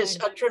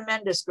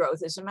tremendous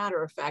growth. As a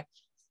matter of fact,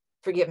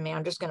 forgive me,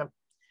 I'm just going to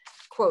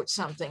quote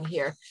something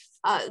here.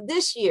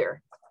 This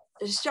year,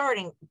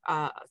 starting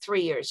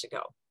 3 years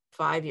ago,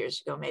 5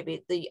 years ago,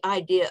 maybe, the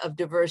idea of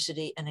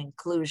diversity and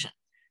inclusion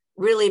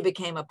really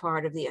became a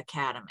part of the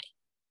Academy,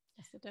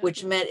 Yes,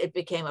 which meant it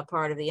became a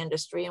part of the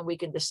industry. And we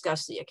can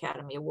discuss the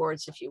Academy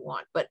Awards if you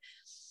want. But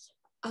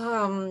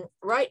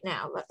right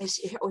now, let me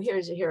see. Oh, here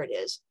it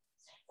is.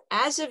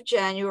 As of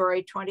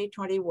January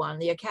 2021,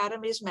 the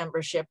Academy's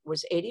membership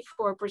was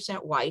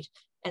 84% white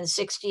and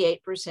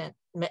 68%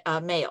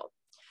 male.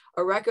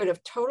 A record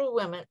of total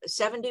women,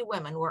 70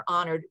 women were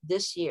honored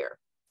this year.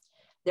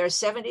 There are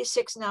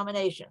 76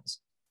 nominations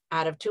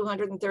out of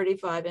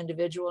 235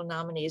 individual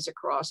nominees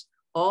across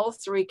all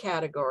three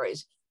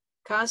categories,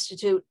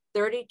 constitute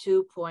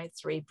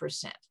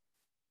 32.3%.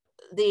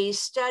 The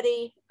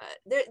study,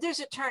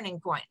 there's a turning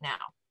point now.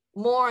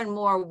 More and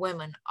more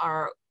women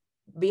are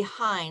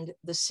behind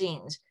the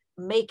scenes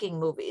making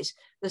movies.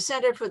 The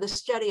Center for the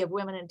Study of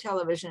Women in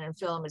Television and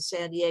Film at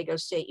San Diego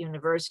State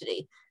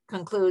University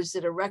concludes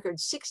that a record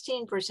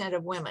 16%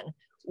 of women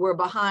were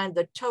behind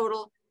the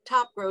total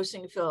top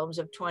grossing films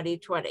of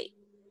 2020,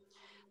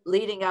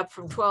 leading up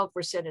from 12%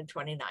 in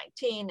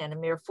 2019 and a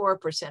mere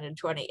 4% in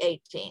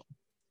 2018.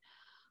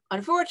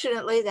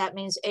 Unfortunately, that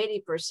means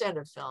 80%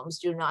 of films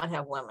do not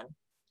have women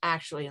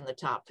actually in the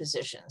top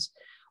positions.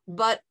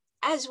 But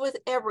as with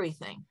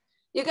everything,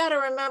 you got to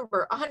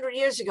remember 100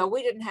 years ago,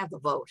 we didn't have the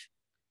vote.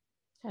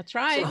 That's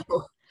right.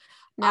 So,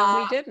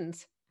 no, we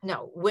didn't.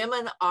 No,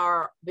 women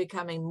are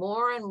becoming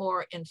more and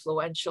more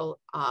influential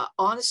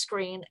on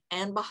screen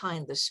and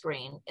behind the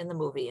screen in the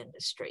movie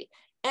industry.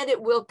 And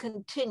it will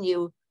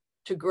continue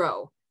to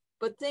grow.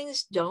 But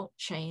things don't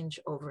change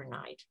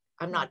overnight.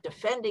 I'm not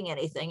defending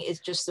anything. It's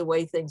just the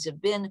way things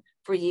have been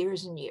for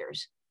years and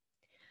years.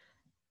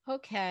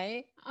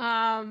 Okay.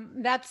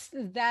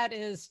 That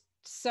is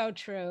so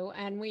true.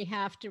 And we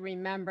have to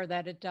remember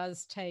that it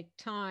does take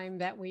time,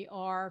 that we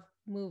are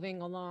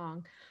moving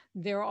along.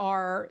 There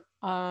are,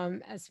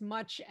 as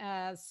much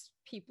as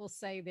people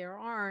say there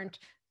aren't,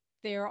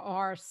 there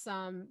are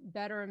some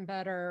better and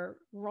better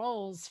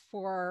roles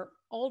for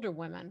older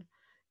women.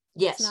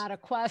 Yes. It's not a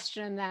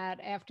question that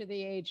after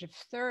the age of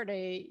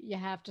 30, you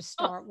have to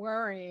start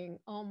worrying,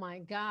 oh my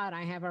God,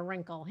 I have a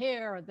wrinkle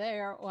here or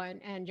there,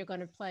 and you're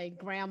going to play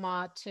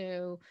grandma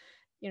to,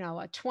 a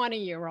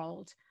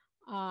 20-year-old.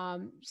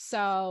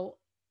 So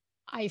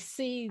I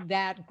see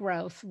that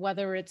growth,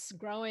 whether it's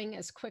growing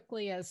as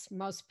quickly as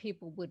most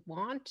people would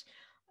want.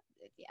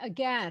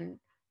 Again,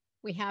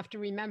 we have to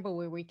remember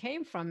where we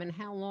came from and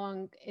how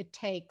long it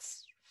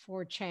takes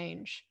for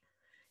change.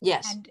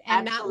 Yes,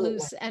 and not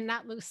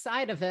lose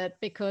sight of it,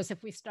 because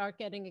if we start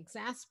getting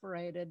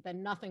exasperated,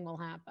 then nothing will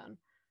happen,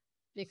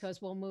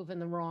 because we'll move in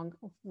the wrong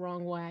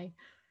way.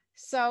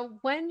 So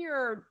when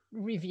you're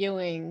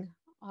reviewing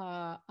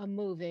a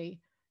movie,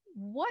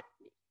 what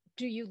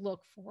do you look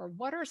for?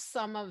 What are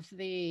some of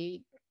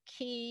the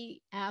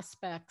key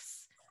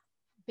aspects,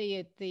 be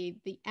it the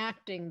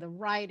acting, the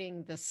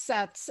writing, the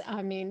sets?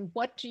 I mean,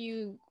 what do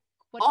you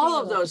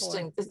all of those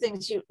things, the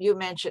things you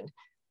mentioned.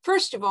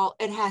 First of all,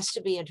 it has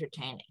to be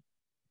entertaining.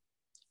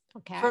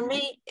 Okay. For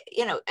me,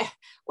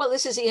 well,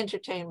 this is the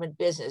entertainment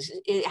business.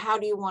 How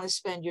do you want to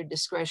spend your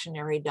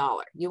discretionary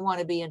dollar? You want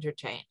to be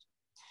entertained.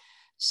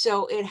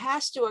 So it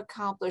has to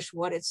accomplish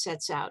what it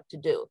sets out to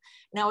do.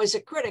 Now, as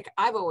a critic,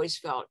 I've always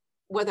felt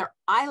whether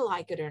I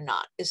like it or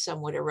not is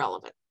somewhat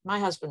irrelevant. My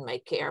husband may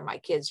care, my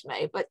kids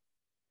may, but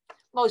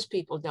most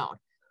people don't.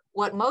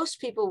 What most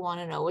people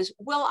want to know is,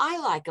 will I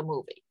like a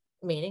movie?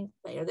 Meaning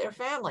they or their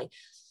family.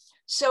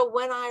 So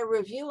when I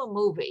review a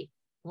movie,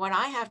 what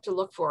I have to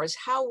look for is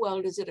how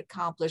well does it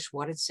accomplish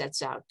what it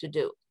sets out to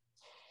do.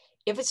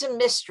 If it's a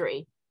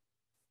mystery,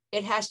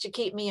 it has to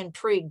keep me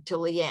intrigued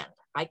till the end.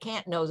 I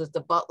can't know that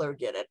the butler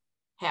did it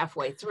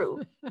halfway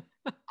through.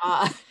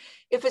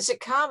 If it's a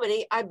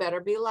comedy, I better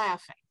be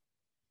laughing.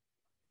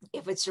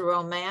 If it's a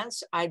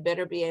romance, I'd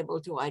better be able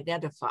to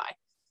identify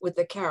with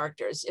the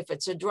characters. If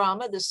it's a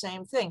drama, the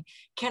same thing.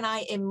 Can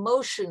I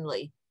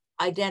emotionally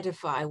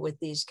identify with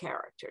these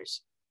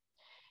characters?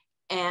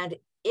 And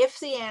if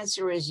the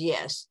answer is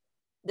yes,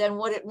 then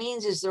what it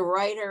means is the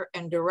writer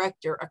and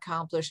director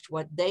accomplished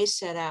what they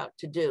set out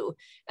to do.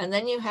 And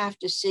then you have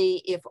to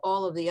see if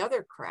all of the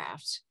other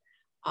crafts,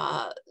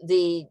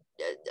 the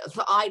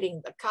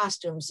lighting, the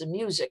costumes, the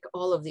music,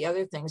 all of the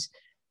other things,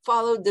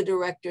 followed the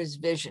director's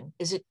vision.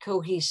 Is it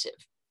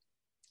cohesive?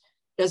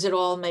 Does it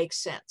all make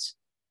sense?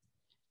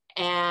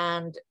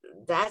 And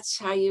that's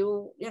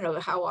how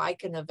how I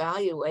can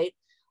evaluate.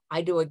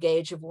 I do a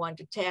gauge of 1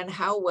 to 10.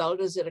 How well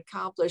does it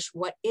accomplish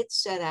what it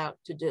set out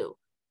to do?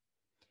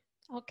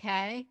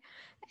 Okay.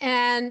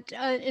 And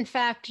in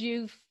fact,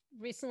 you've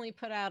recently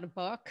put out a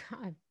book,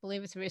 I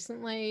believe it's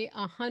recently,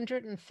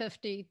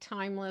 150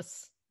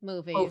 timeless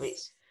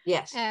movies.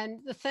 Yes. And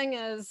the thing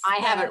is, I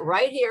have it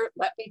right here.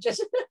 Let me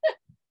just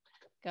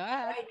go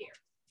ahead. Right here.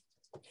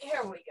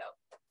 Here we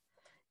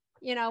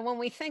go. When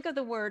we think of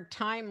the word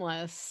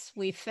timeless,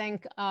 we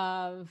think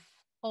of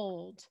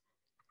old.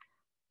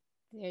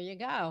 There you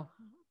go.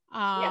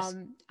 Yes.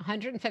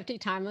 150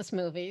 timeless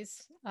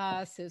movies,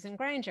 Susan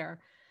Granger.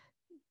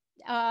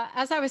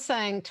 as I was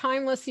saying,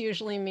 timeless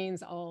usually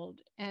means old.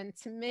 And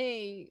to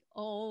me,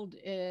 old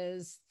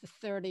is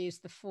the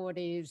 30s, the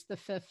 40s, the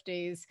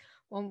 50s.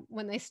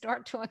 When they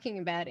start talking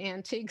about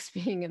antiques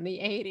being in the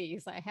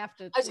 80s, I have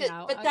to,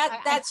 but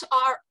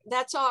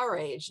that's our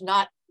age,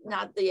 not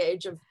the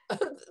age of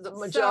the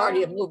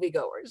majority of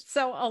moviegoers.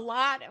 So a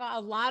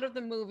lot of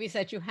the movies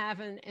that you have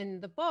in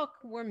the book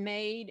were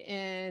made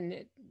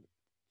in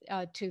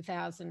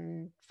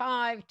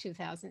 2005,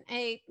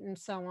 2008, and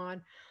so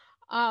on.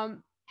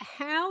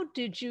 How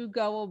did you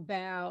go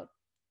about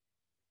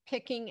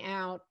picking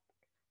out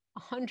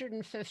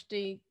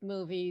 150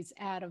 movies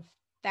out of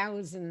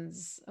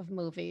thousands of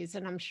movies?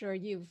 And I'm sure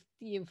you've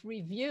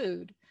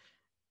reviewed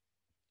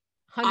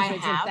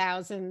hundreds and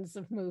thousands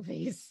of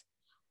movies.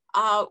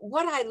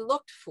 What I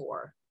looked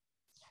for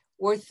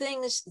were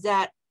things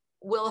that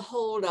will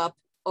hold up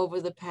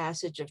over the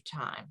passage of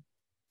time.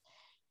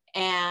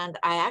 And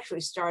I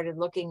actually started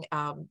looking,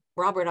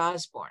 Robert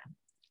Osborne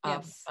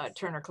of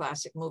Turner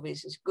Classic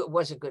Movies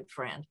was a good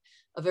friend,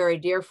 a very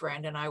dear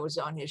friend, and I was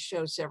on his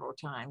show several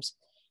times.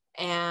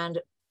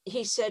 And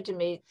he said to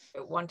me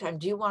at one time,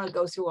 do you want to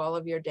go through all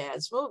of your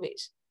dad's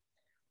movies?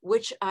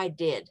 Which I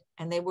did.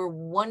 And they were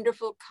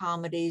wonderful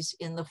comedies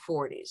in the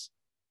 40s.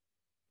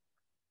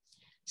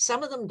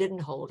 Some of them didn't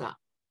hold up.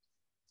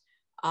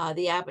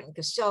 The Abbott and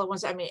Costello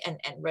ones, and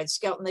Red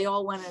Skelton, they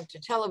all went into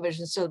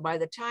television. So by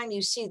the time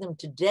you see them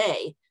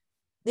today,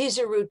 these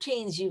are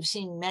routines you've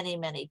seen many,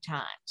 many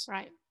times.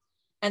 Right.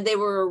 And they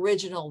were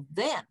original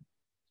then,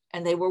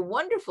 and they were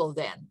wonderful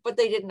then, but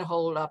they didn't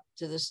hold up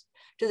to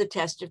the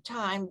test of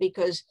time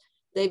because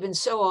they've been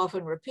so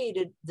often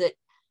repeated that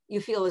you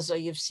feel as though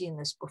you've seen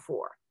this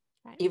before,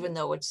 right, even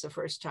though it's the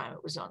first time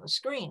it was on the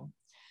screen.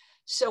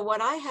 So what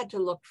I had to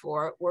look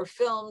for were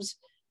films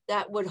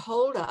that would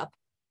hold up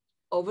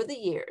over the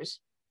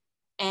years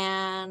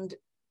and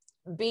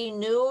be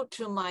new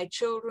to my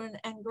children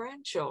and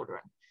grandchildren.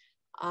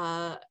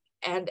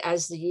 And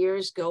as the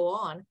years go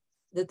on,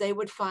 that they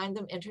would find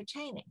them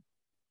entertaining.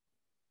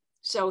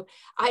 So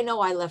I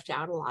know I left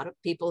out a lot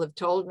of people have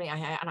told me,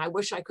 and I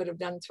wish I could have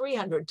done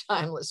 300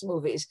 timeless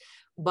movies,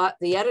 but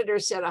the editor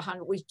said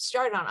 100, we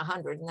started on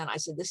 100, and then I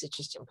said, this is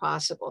just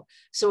impossible.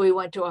 So we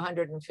went to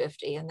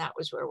 150, and that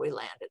was where we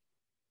landed.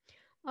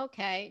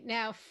 Okay,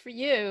 now for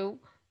you,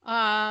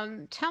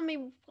 tell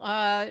me,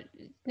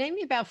 name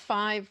me about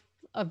 5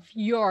 of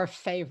your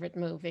favorite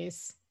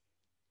movies.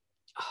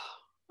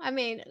 I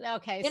mean,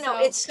 okay.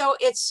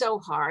 It's so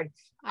hard.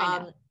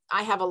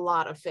 I have a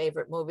lot of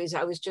favorite movies.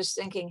 I was just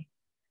thinking,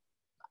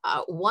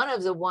 one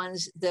of the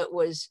ones that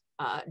was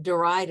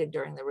derided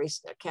during the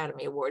recent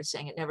Academy Awards,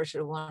 saying it never should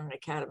have won an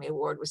Academy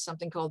Award, was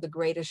something called The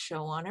Greatest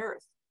Show on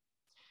Earth,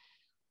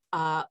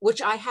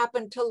 which I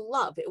happen to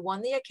love. It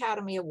won the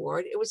Academy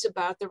Award. It was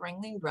about the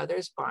Ringling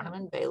Brothers Barnum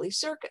and Bailey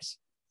Circus.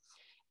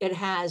 It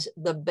has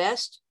the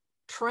best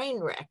train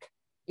wreck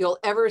you'll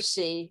ever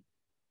see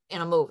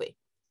in a movie.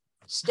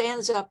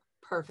 Stands up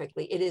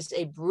perfectly. It is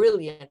a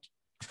brilliant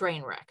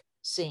train wreck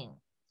scene.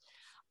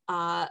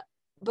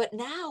 But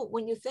now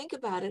when you think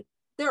about it,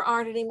 there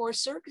aren't any more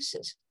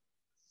circuses.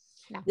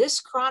 No. This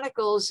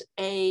chronicles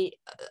an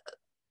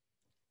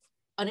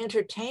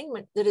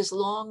entertainment that is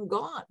long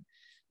gone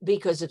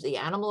because of the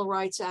animal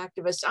rights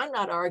activists. I'm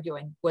not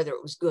arguing whether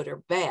it was good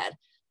or bad.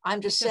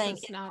 I'm just saying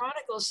it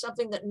chronicles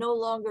something that no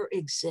longer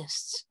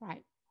exists.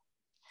 Right.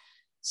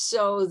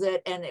 So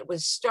that, and it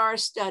was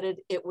star-studded.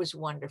 It was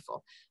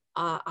wonderful.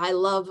 I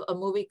love a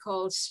movie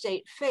called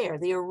State Fair,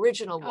 the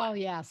original one. Oh,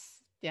 yes,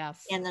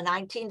 yes. In the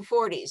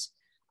 1940s,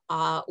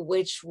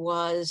 which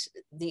was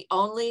the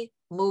only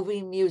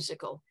movie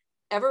musical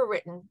ever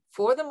written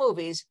for the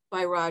movies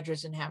by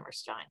Rodgers and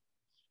Hammerstein.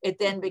 It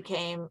then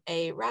became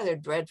a rather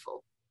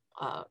dreadful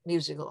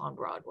musical on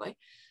Broadway.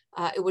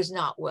 It was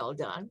not well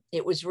done.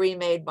 It was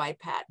remade by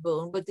Pat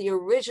Boone, but the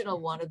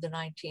original one of the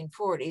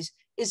 1940s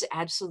is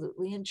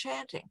absolutely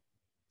enchanting.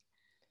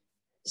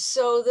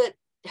 So that,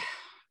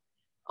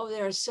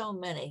 there are so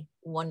many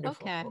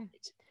wonderful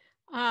movies.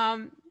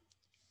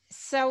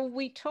 So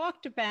we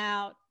talked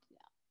about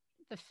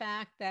the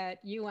fact that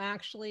you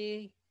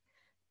actually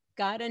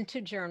got into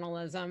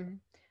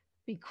journalism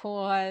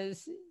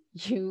because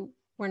you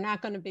were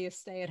not going to be a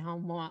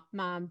stay-at-home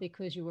mom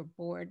because you were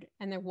bored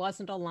and there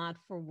wasn't a lot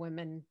for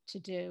women to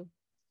do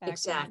back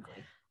exactly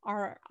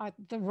then.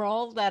 The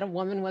role that a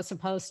woman was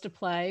supposed to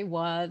play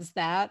was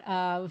that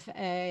of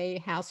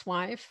a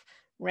housewife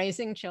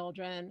raising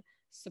children,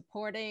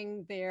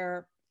 supporting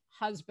their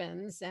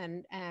husbands,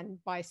 and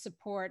by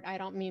support I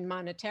don't mean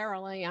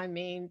monetarily, I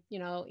mean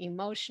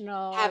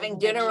emotional, having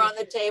dinner on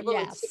the table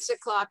at 6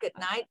 o'clock at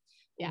night,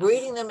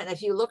 greeting them. And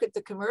if you look at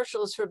the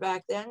commercials for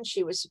back then,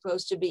 she was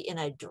supposed to be in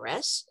a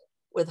dress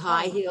with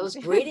high heels,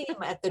 greeting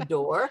them at the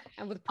door,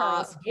 and with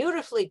pearls,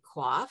 beautifully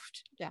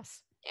coiffed,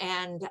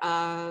 and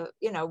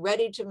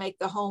ready to make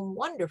the home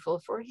wonderful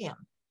for him.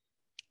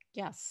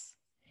 Yes.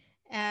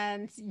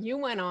 And you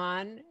went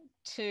on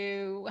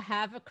to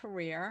have a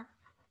career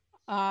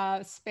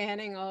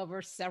spanning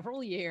over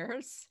several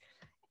years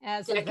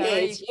as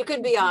decades. You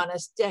can be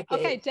honest, decades.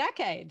 Okay,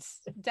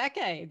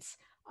 decades.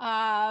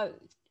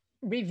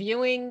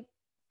 reviewing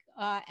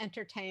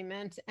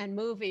entertainment and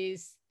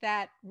movies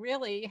that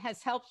really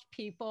has helped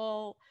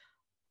people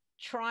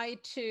try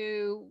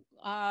to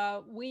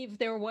weave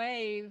their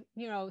way,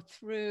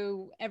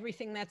 through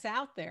everything that's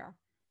out there.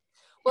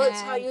 Well,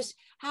 it's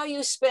how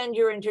you spend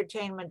your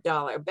entertainment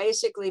dollar.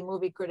 Basically,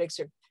 movie critics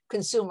are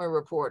consumer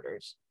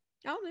reporters.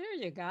 Oh, there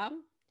you go.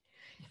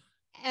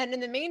 And in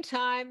the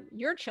meantime,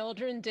 your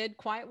children did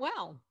quite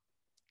well.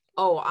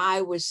 Oh,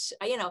 I must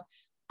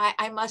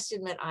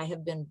admit, I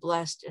have been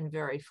blessed and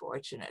very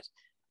fortunate.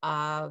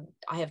 I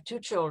have 2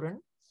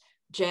 children.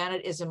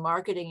 Janet is a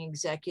marketing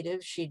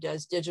executive. She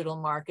does digital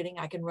marketing.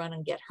 I can run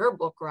and get her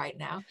book right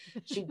now.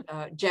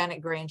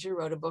 Janet Granger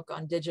wrote a book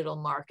on digital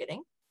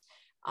marketing.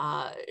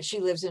 She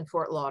lives in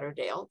Fort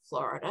Lauderdale,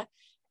 Florida.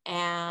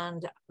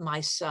 And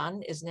my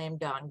son is named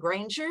Don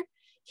Granger.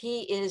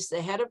 He is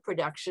the head of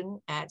production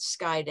at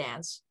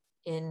Skydance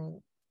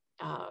in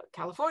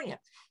California.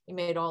 He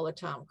made all the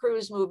Tom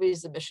Cruise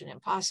movies, the Mission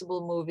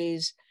Impossible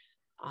movies,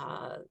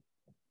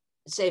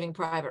 Saving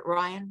Private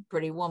Ryan,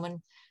 Pretty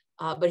Woman.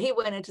 But he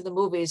went into the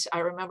movies. I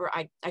remember,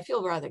 I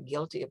feel rather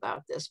guilty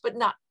about this, but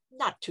not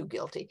too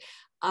guilty.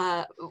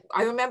 I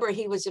remember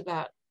he was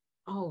about,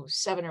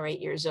 7 or 8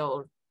 years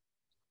old.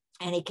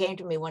 And he came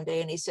to me one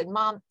day and he said,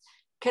 "Mom,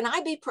 can I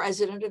be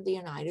president of the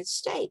United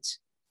States?"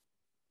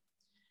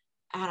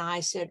 And I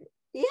said,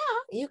 "Yeah,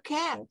 you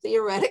can.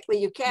 Theoretically,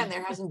 you can.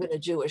 There hasn't been a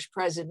Jewish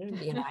president of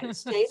the United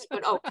States,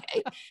 but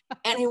okay.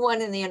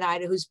 Anyone in the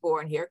United who's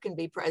born here can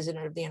be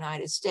president of the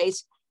United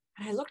States."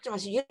 And I looked at him, I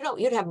said,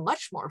 "You'd have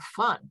much more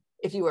fun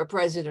if you were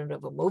president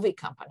of a movie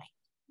company."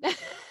 I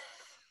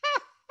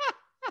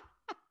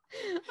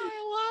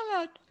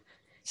love it.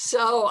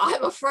 So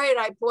I'm afraid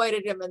I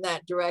pointed him in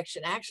that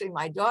direction. Actually,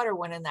 my daughter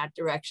went in that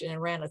direction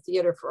and ran a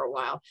theater for a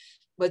while.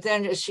 But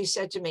then she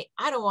said to me,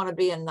 "I don't want to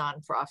be a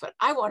nonprofit.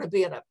 I want to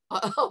be in a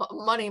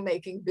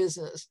money-making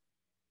business."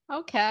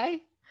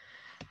 Okay.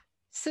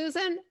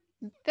 Susan,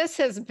 this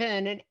has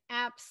been an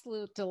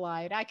absolute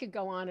delight. I could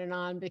go on and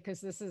on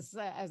because this is,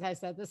 as I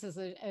said, this is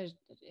a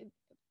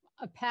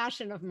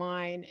passion of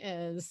mine,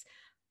 is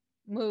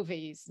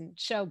movies and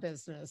show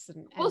business.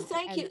 Well,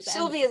 thank you,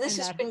 Sylvia. This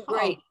has been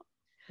great.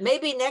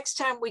 Maybe next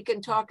time we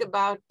can talk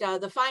about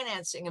the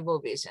financing of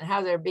movies and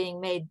how they're being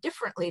made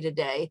differently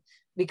today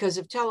because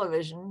of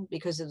television,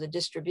 because of the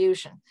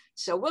distribution.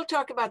 So we'll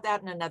talk about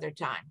that in another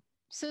time.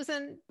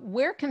 Susan,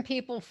 where can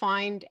people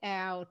find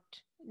out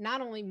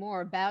not only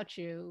more about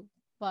you,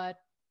 but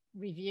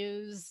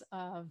reviews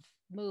of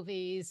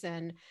movies,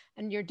 and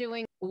you're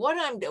doing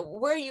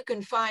where you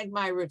can find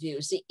my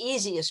reviews? The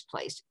easiest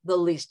place, the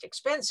least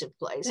expensive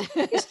place,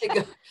 is to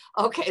go.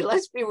 Okay,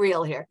 let's be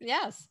real here.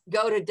 Yes.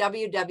 Go to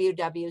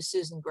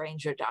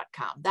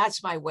www.susangranger.com.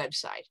 That's my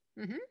website.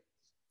 Mm-hmm.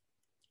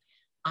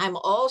 I'm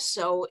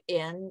also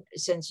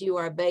since you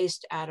are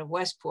based out of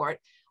Westport,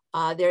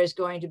 there's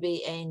going to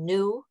be a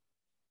new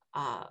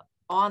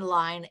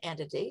online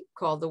entity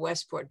called the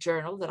Westport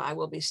Journal that I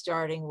will be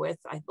starting with.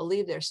 I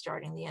believe they're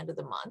starting the end of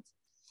the month.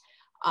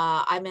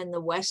 I'm in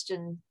the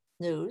Weston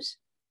News.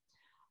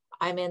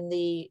 I'm in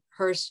the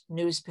Hearst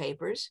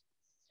newspapers.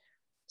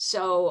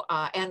 So,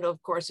 and of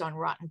course on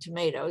Rotten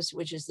Tomatoes,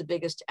 which is the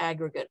biggest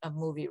aggregate of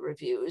movie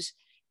reviews,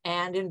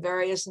 and in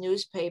various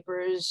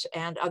newspapers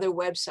and other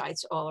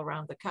websites all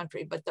around the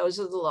country. But those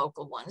are the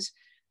local ones.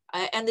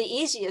 And the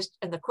easiest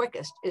and the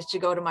quickest is to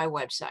go to my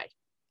website.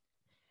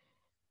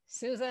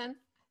 Susan,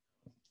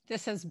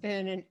 this has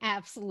been an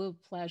absolute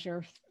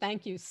pleasure.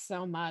 Thank you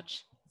so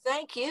much.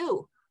 Thank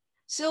you.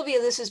 Sylvia,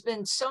 this has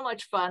been so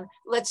much fun.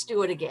 Let's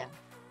do it again.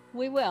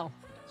 We will.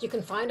 You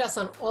can find us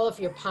on all of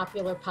your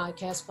popular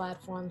podcast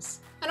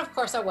platforms. And of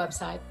course, our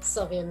website,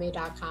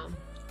 sylviame.com.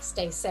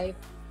 Stay safe,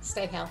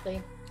 stay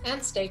healthy,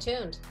 and stay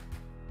tuned.